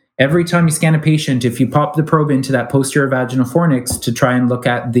 Every time you scan a patient, if you pop the probe into that posterior vaginal fornix to try and look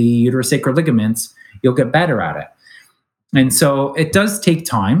at the uterosacral ligaments, you'll get better at it. And so it does take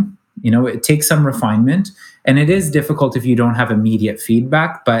time. It takes some refinement, and it is difficult if you don't have immediate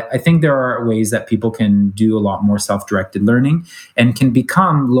feedback. But I think there are ways that people can do a lot more self-directed learning and can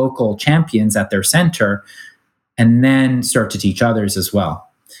become local champions at their center and then start to teach others as well.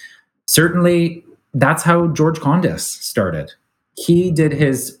 Certainly, that's how George Condas started. He did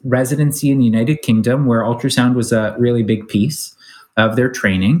his residency in the United Kingdom, where ultrasound was a really big piece of their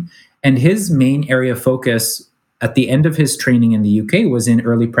training. And his main area of focus at the end of his training in the UK was in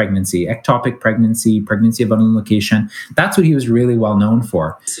early pregnancy, ectopic pregnancy, pregnancy of unknown location. That's what he was really well known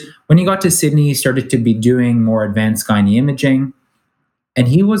for. When he got to Sydney, he started to be doing more advanced gynae imaging, and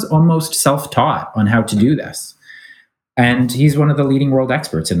he was almost self-taught on how to do this. And he's one of the leading world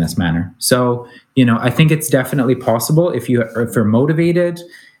experts in this manner. So, I think it's definitely possible if you're motivated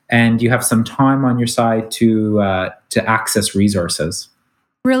and you have some time on your side to access resources.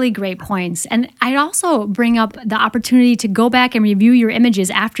 Really great points. And I'd also bring up the opportunity to go back and review your images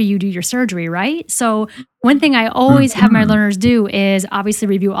after you do your surgery, right? So one thing I always have my learners do is obviously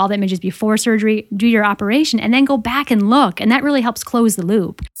review all the images before surgery, do your operation, and then go back and look. And that really helps close the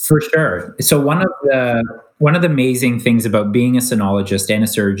loop. For sure. So one of the amazing things about being a sonologist and a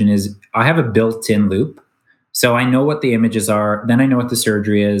surgeon is I have a built-in loop. So I know what the images are, then I know what the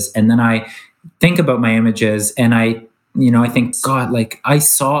surgery is, and then I think about my images and I think, God, I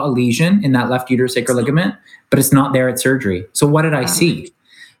saw a lesion in that left uterosacral ligament, but it's not there at surgery. So what did I see?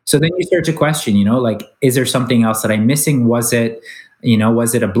 So then you start to question, is there something else that I'm missing? Was it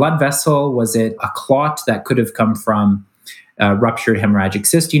a blood vessel? Was it a clot that could have come from ruptured hemorrhagic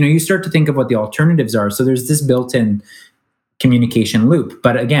cyst? You start to think of what the alternatives are. So there's this built-in communication loop.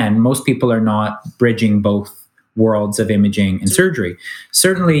 But again, most people are not bridging both worlds of imaging and surgery.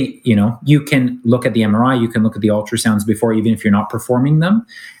 Certainly, you can look at the MRI, you can look at the ultrasounds before, even if you're not performing them,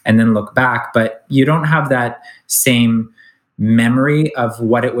 and then look back, but you don't have that same memory of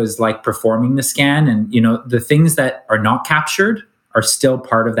what it was like performing the scan. And, the things that are not captured are still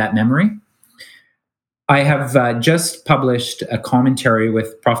part of that memory. I have just published a commentary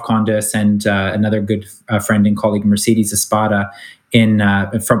with Prof. Condas and another good friend and colleague, Mercedes Espada,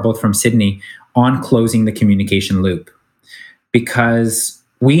 both from Sydney, on closing the communication loop, because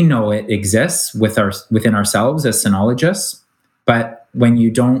we know it exists within ourselves as sonologists, but when you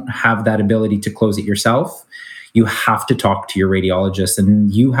don't have that ability to close it yourself, you have to talk to your radiologist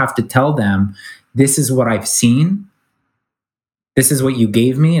and you have to tell them, this is what I've seen, this is what you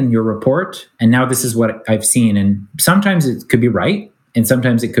gave me in your report, and now this is what I've seen. And sometimes it could be right, and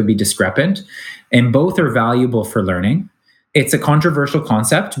sometimes it could be discrepant, and both are valuable for learning. It's a controversial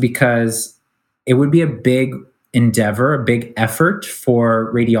concept because it would be a big endeavor, a big effort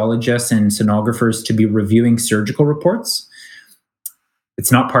for radiologists and sonographers to be reviewing surgical reports.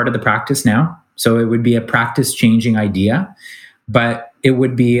 It's not part of the practice now, so it would be a practice-changing idea. but it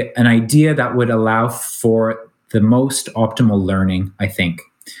would be an idea that would allow for the most optimal learning, I think.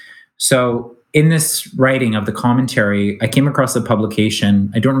 So in this writing of the commentary, I came across a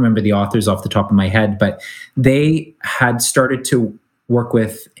publication. I don't remember the authors off the top of my head, but they had started to work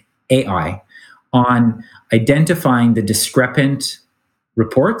with AI on identifying the discrepant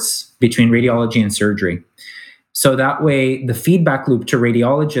reports between radiology and surgery. So that way, the feedback loop to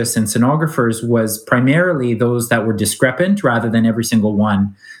radiologists and sonographers was primarily those that were discrepant rather than every single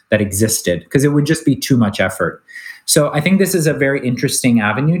one that existed, because it would just be too much effort. So I think this is a very interesting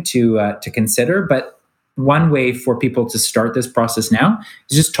avenue to consider. But one way for people to start this process now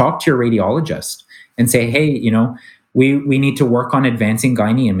is just talk to your radiologist and say, hey, we need to work on advancing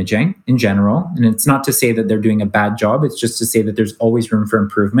gynae imaging in general. And it's not to say that they're doing a bad job. It's just to say that there's always room for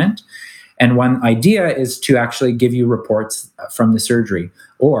improvement. And one idea is to actually give you reports from the surgery,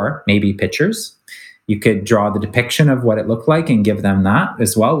 or maybe pictures. You could draw the depiction of what it looked like and give them that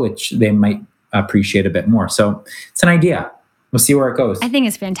as well, which they might appreciate a bit more. So it's an idea. We'll see where it goes. I think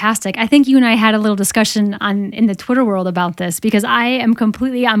it's fantastic. I think you and I had a little discussion in the Twitter world about this, because I am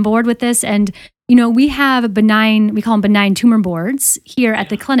completely on board with this. And we have we call them benign tumor boards here at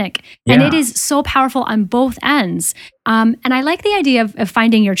the clinic. And it is so powerful on both ends. And I like the idea of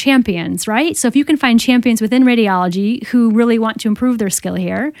finding your champions, right? So if you can find champions within radiology who really want to improve their skill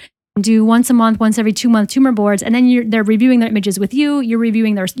here, do once a month, once every 2 month tumor boards, and then they're reviewing their images with you, you're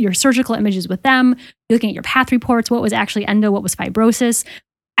reviewing your surgical images with them, you're looking at your path reports, what was actually endo, what was fibrosis.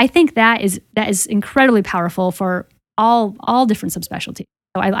 I think that is incredibly powerful for all different subspecialties.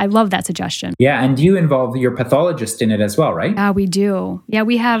 So I love that suggestion. Yeah, and you involve your pathologist in it as well, right? Yeah, we do. Yeah,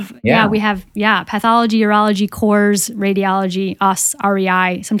 we have pathology, urology, cores, radiology, us,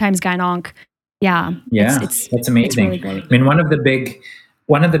 REI, sometimes gyn-onc. Yeah. That's amazing. It's really great. I mean, one of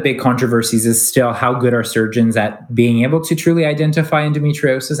the big controversies is still how good are surgeons at being able to truly identify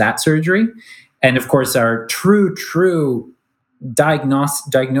endometriosis at surgery. And of course, our true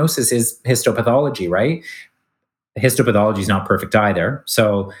diagnosis is histopathology, right? Histopathology is not perfect either.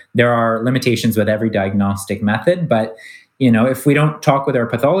 So there are limitations with every diagnostic method. But, if we don't talk with our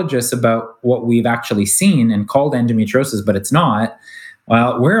pathologists about what we've actually seen and called endometriosis, but it's not,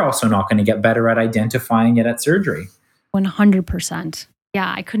 well, we're also not going to get better at identifying it at surgery. 100%.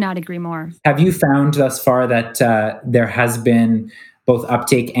 Yeah, I could not agree more. Have you found thus far that there has been both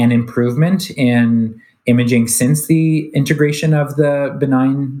uptake and improvement in imaging since the integration of the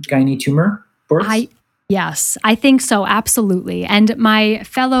benign gynae tumor boards? Yes, I think so. Absolutely. And my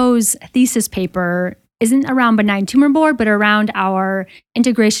fellow's thesis paper isn't around benign tumor board, but around our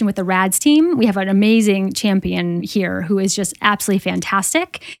integration with the RADS team. We have an amazing champion here who is just absolutely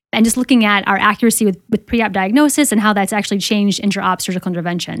fantastic. And just looking at our accuracy with pre-op diagnosis and how that's actually changed intra-op surgical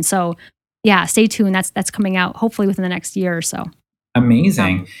intervention. So yeah, stay tuned. That's coming out hopefully within the next year or so.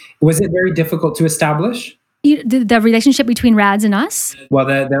 Amazing. Was it very difficult to establish? The relationship between RADS and us? Well,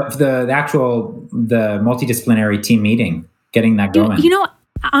 the multidisciplinary team meeting, getting that going.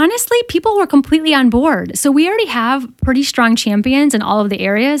 Honestly, people were completely on board. So we already have pretty strong champions in all of the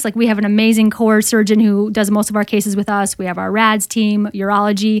areas. Like we have an amazing core surgeon who does most of our cases with us. We have our RADS team,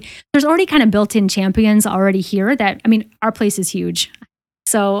 urology. There's already kind of built-in champions already here our place is huge.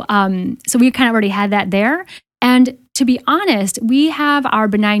 So we kind of already had that there. And to be honest, we have our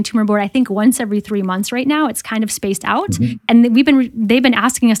benign tumor board, I think once every 3 months right now. It's kind of spaced out. Mm-hmm. And they've been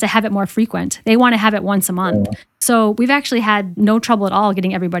asking us to have it more frequent. They want to have it once a month. Oh. So we've actually had no trouble at all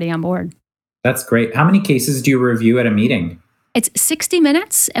getting everybody on board. That's great. How many cases do you review at a meeting? It's 60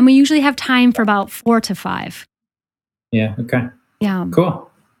 minutes, and we usually have time for about 4 to 5. Yeah, okay. Yeah. Cool.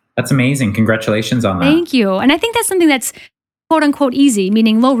 That's amazing. Congratulations on that. Thank you. And I think that's something that's quote unquote easy,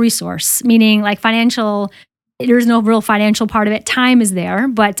 meaning low resource, meaning like financial. There's no real financial part of it. Time is there,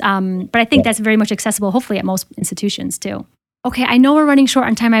 but I think that's very much accessible, hopefully at most institutions too. Okay, I know we're running short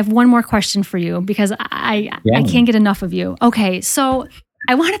on time. I have one more question for you because I can't get enough of you. Okay, so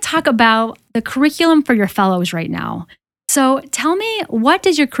I want to talk about the curriculum for your fellows right now. So tell me, what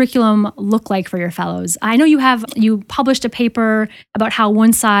does your curriculum look like for your fellows? I know you published a paper about how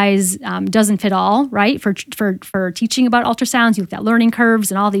one size doesn't fit all, right? For teaching about ultrasounds, you looked at learning curves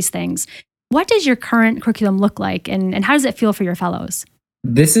and all these things. What does your current curriculum look like, and how does it feel for your fellows?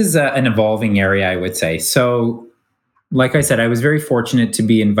 This is an evolving area, I would say. So, like I said, I was very fortunate to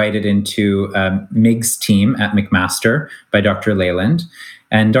be invited into MIG's team at McMaster by Dr. Leyland.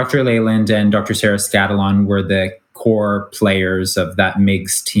 And Dr. Leyland and Dr. Sarah Scattalon were the core players of that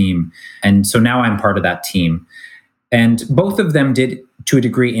MIG's team. And so now I'm part of that team. And both of them did, to a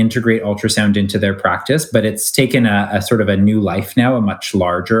degree, integrate ultrasound into their practice, but it's taken a sort of a new life now, a much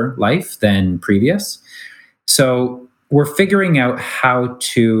larger life than previous. So we're figuring out how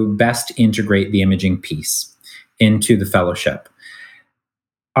to best integrate the imaging piece into the fellowship.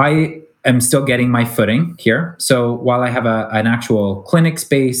 I am still getting my footing here. So while I have an actual clinic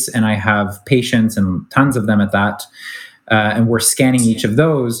space and I have patients and tons of them at that, and we're scanning each of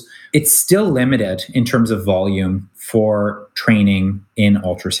those, it's still limited in terms of volume for training in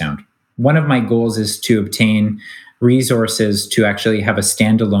ultrasound. One of my goals is to obtain resources to actually have a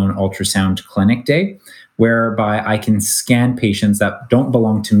standalone ultrasound clinic day, whereby I can scan patients that don't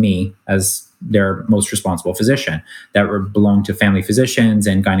belong to me as their most responsible physician, that belong to family physicians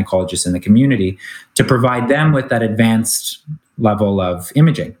and gynecologists in the community, to provide them with that advanced level of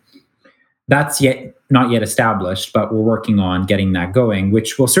imaging. That's not yet established, but we're working on getting that going,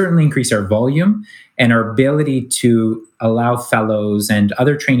 which will certainly increase our volume and our ability to allow fellows and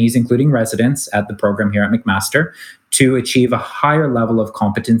other trainees, including residents at the program here at McMaster, to achieve a higher level of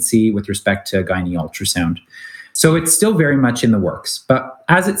competency with respect to gynae ultrasound. So it's still very much in the works. But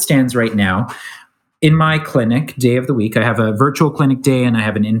as it stands right now, in my clinic day of the week, I have a virtual clinic day and I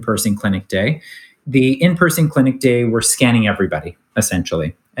have an in-person clinic day. The in-person clinic day, we're scanning everybody,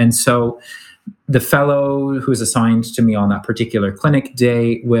 essentially. And so the fellow who's assigned to me on that particular clinic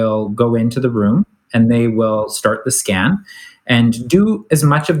day will go into the room and they will start the scan and do as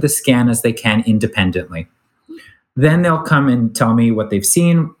much of the scan as they can independently. Then they'll come and tell me what they've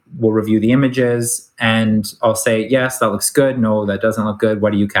seen. We'll review the images and I'll say, yes, that looks good. No, that doesn't look good.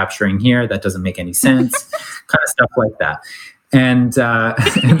 What are you capturing here? That doesn't make any sense. Kind of stuff like that. And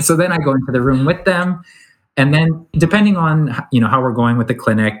so then I go into the room with them. And then depending on how we're going with the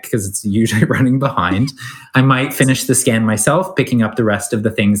clinic, because it's usually running behind, I might finish the scan myself, picking up the rest of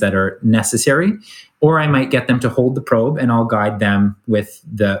the things that are necessary, or I might get them to hold the probe and I'll guide them with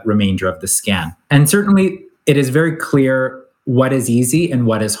the remainder of the scan. And certainly it is very clear what is easy and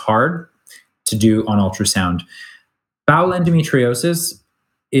what is hard to do on ultrasound. Bowel endometriosis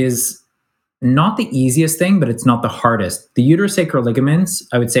is not the easiest thing, but it's not the hardest. The uterosacral ligaments,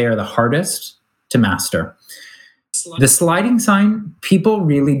 I would say, are the hardest to master. The sliding sign, people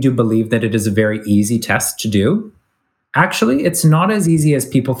really do believe that it is a very easy test to do. Actually, it's not as easy as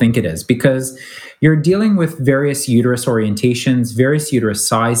people think it is because you're dealing with various uterus orientations, various uterus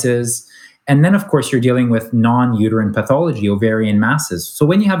sizes, and then, of course, you're dealing with non-uterine pathology, ovarian masses. So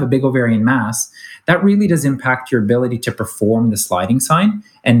when you have a big ovarian mass, that really does impact your ability to perform the sliding sign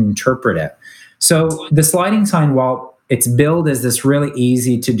and interpret it. So the sliding sign, while it's billed as this really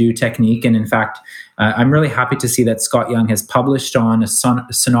easy to do technique, and in fact, I'm really happy to see that Scott Young has published on a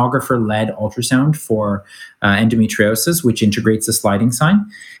sonographer-led ultrasound for endometriosis, which integrates the sliding sign.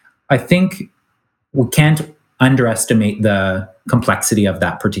 I think we can't underestimate the complexity of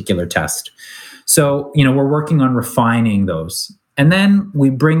that particular test. So, we're working on refining those. And then we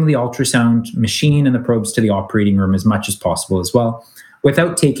bring the ultrasound machine and the probes to the operating room as much as possible as well,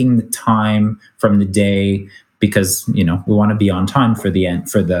 without taking the time from the day, because, we want to be on time for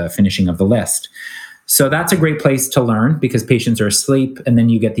the finishing of the list. So that's a great place to learn because patients are asleep and then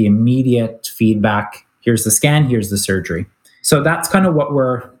you get the immediate feedback. Here's the scan, here's the surgery. So that's kind of what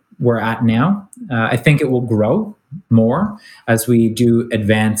we're at now. I think it will grow more as we do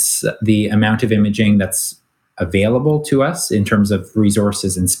advance the amount of imaging that's available to us in terms of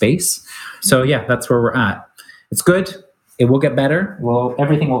resources and space. So yeah, that's where we're at. It's good. It will get better.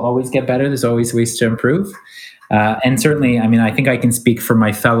 Everything will always get better. There's always ways to improve. And certainly, I think I can speak for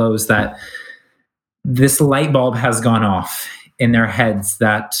my fellows that this light bulb has gone off in their heads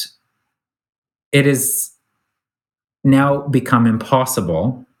that it is now become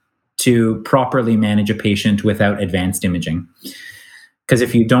impossible to properly manage a patient without advanced imaging. Because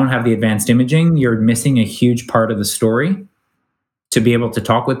if you don't have the advanced imaging, you're missing a huge part of the story to be able to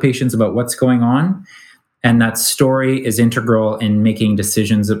talk with patients about what's going on. And that story is integral in making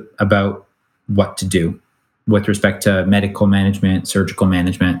decisions about what to do with respect to medical management, surgical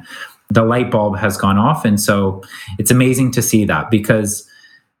management. The light bulb has gone off. And so it's amazing to see that because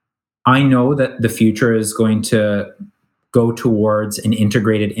I know that the future is going to go towards an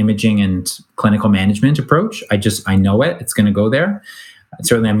integrated imaging and clinical management approach. I know it. It's going to go there.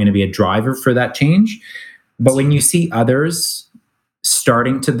 Certainly, I'm going to be a driver for that change. But when you see others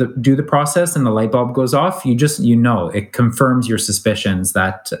starting to do the process and the light bulb goes off, it confirms your suspicions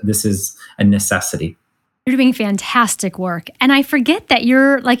that this is a necessity. You're doing fantastic work. And I forget that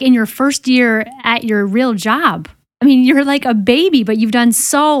you're like in your first year at your real job. You're like a baby, but you've done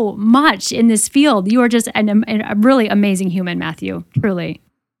so much in this field. You are just a really amazing human, Matthew, truly.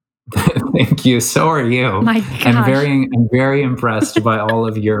 Thank you. So are you. My gosh. I'm very impressed by all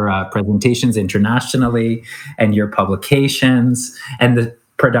of your presentations internationally and your publications and the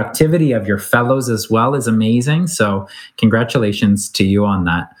productivity of your fellows as well is amazing. So congratulations to you on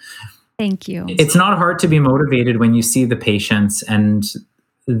that. Thank you. It's not hard to be motivated when you see the patients and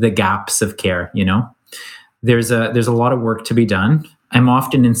the gaps of care, There's a lot of work to be done. I'm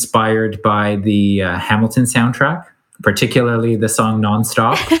often inspired by the Hamilton soundtrack, particularly the song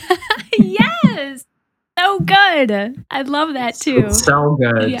Nonstop. Yes. So good. I love that too. It's so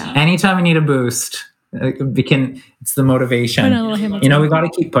good. Yeah. Anytime I need a boost, it's the motivation. Put on a little Hamilton. We got to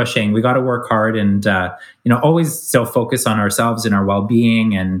keep pushing. We got to work hard and, always still focus on ourselves and our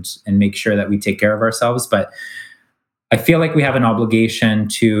well-being and make sure that we take care of ourselves. But I feel like we have an obligation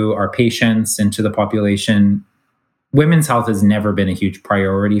to our patients and to the population. Women's health has never been a huge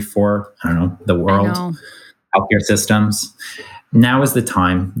priority for, the world, healthcare systems. Now is the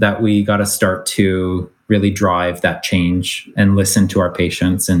time that we got to start to really drive that change and listen to our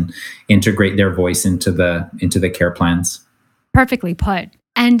patients and integrate their voice into the care plans. Perfectly put.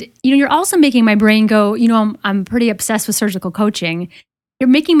 And, you're also making my brain go, I'm pretty obsessed with surgical coaching. You're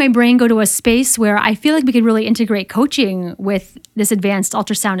making my brain go to a space where I feel like we could really integrate coaching with this advanced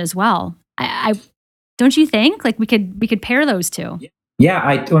ultrasound as well. I don't you think? Like we could pair those two? Yeah,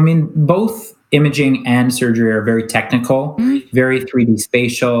 I mean, both imaging and surgery are very technical, very 3D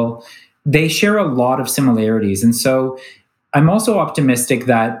spatial. They share a lot of similarities. And so I'm also optimistic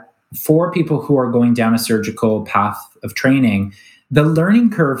that for people who are going down a surgical path of training, the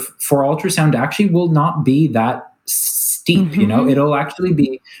learning curve for ultrasound actually will not be that steep. It'll actually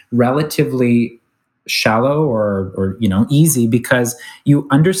be relatively shallow or easy because you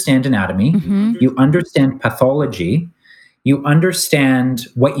understand anatomy, you understand pathology, you understand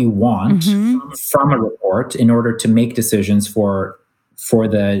what you want from a report in order to make decisions for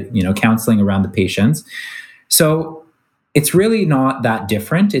the counseling around the patients. So it's really not that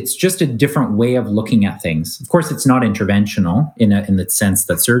different. It's just a different way of looking at things. Of course, it's not interventional in the sense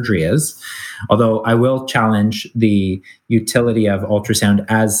that surgery is, although I will challenge the utility of ultrasound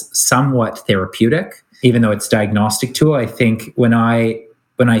as somewhat therapeutic, even though it's a diagnostic tool. I think when I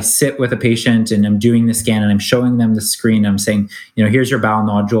sit with a patient and I'm doing the scan and I'm showing them the screen, I'm saying, here's your bowel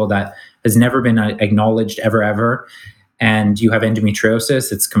nodule that has never been acknowledged ever, and you have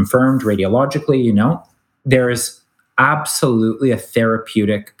endometriosis. It's confirmed radiologically. There is absolutely a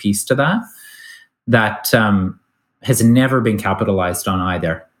therapeutic piece to that has never been capitalized on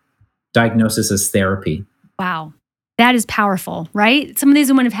either. Diagnosis as therapy. Wow. That is powerful, right? Some of these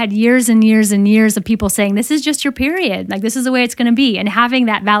women have had years and years and years of people saying, this is just your period. Like, this is the way it's going to be. And having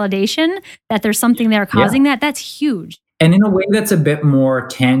that validation that there's something there causing that's huge. And in a way that's a bit more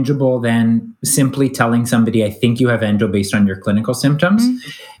tangible than simply telling somebody, I think you have endo based on your clinical symptoms.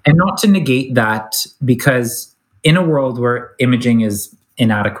 And not to negate that, because in a world where imaging is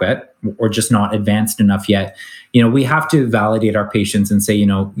inadequate or just not advanced enough yet, we have to validate our patients and say,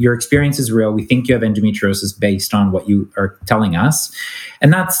 your experience is real. We think you have endometriosis based on what you are telling us.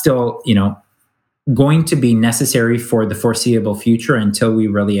 And that's still, going to be necessary for the foreseeable future until we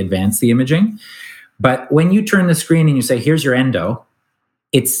really advance the imaging. But when you turn the screen and you say, here's your endo,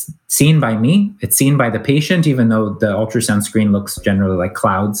 it's seen by me, it's seen by the patient, even though the ultrasound screen looks generally like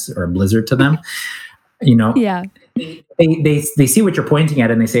clouds or a blizzard to them. They see what you're pointing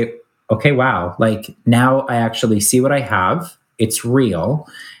at and they say, okay, wow, like now I actually see what I have. It's real.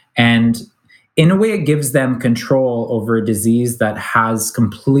 And in a way, it gives them control over a disease that has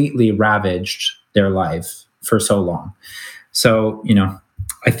completely ravaged their life for so long. So,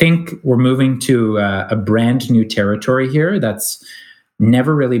 I think we're moving to a brand new territory here that's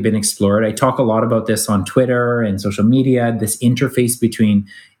never really been explored. I talk a lot about this on Twitter and social media, this interface between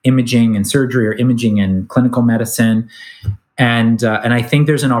imaging and surgery or imaging and clinical medicine. And I think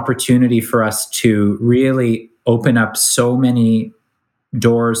there's an opportunity for us to really open up so many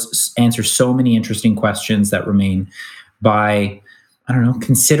doors, answer so many interesting questions that remain by,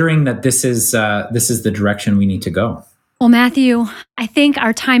 considering that this is the direction we need to go. Well, Matthew, I think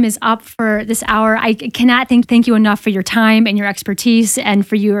our time is up for this hour. I cannot thank you enough for your time and your expertise and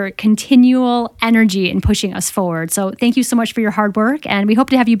for your continual energy in pushing us forward. So thank you so much for your hard work, and we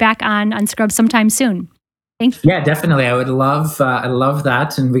hope to have you back on Unscrubbed sometime soon. Thank you. Yeah, definitely. I love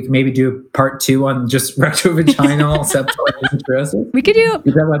that, and we can maybe do part 2 on just rectovaginal septal endometriosis. We could do.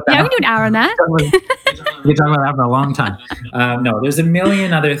 We can do an hour on that. We can talk about that for a long time. No, there's a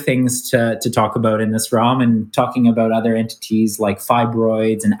million other things to talk about in this realm, and talking about other entities like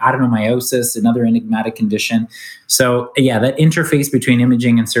fibroids and adenomyosis, another enigmatic condition. So yeah, that interface between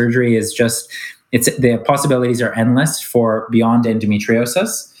imaging and surgery is the possibilities are endless for beyond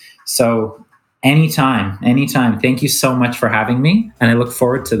endometriosis. So anytime. Thank you so much for having me, and I look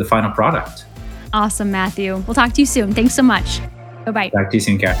forward to the final product. Awesome, Matthew. We'll talk to you soon. Thanks so much. Bye-bye. Bye-bye. Talk to you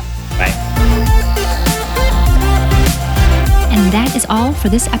soon, Kara. Bye. And that is all for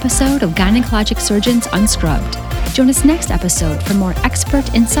this episode of Gynecologic Surgeons Unscrubbed. Join us next episode for more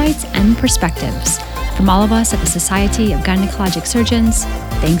expert insights and perspectives. From all of us at the Society of Gynecologic Surgeons,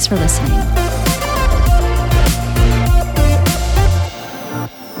 thanks for listening.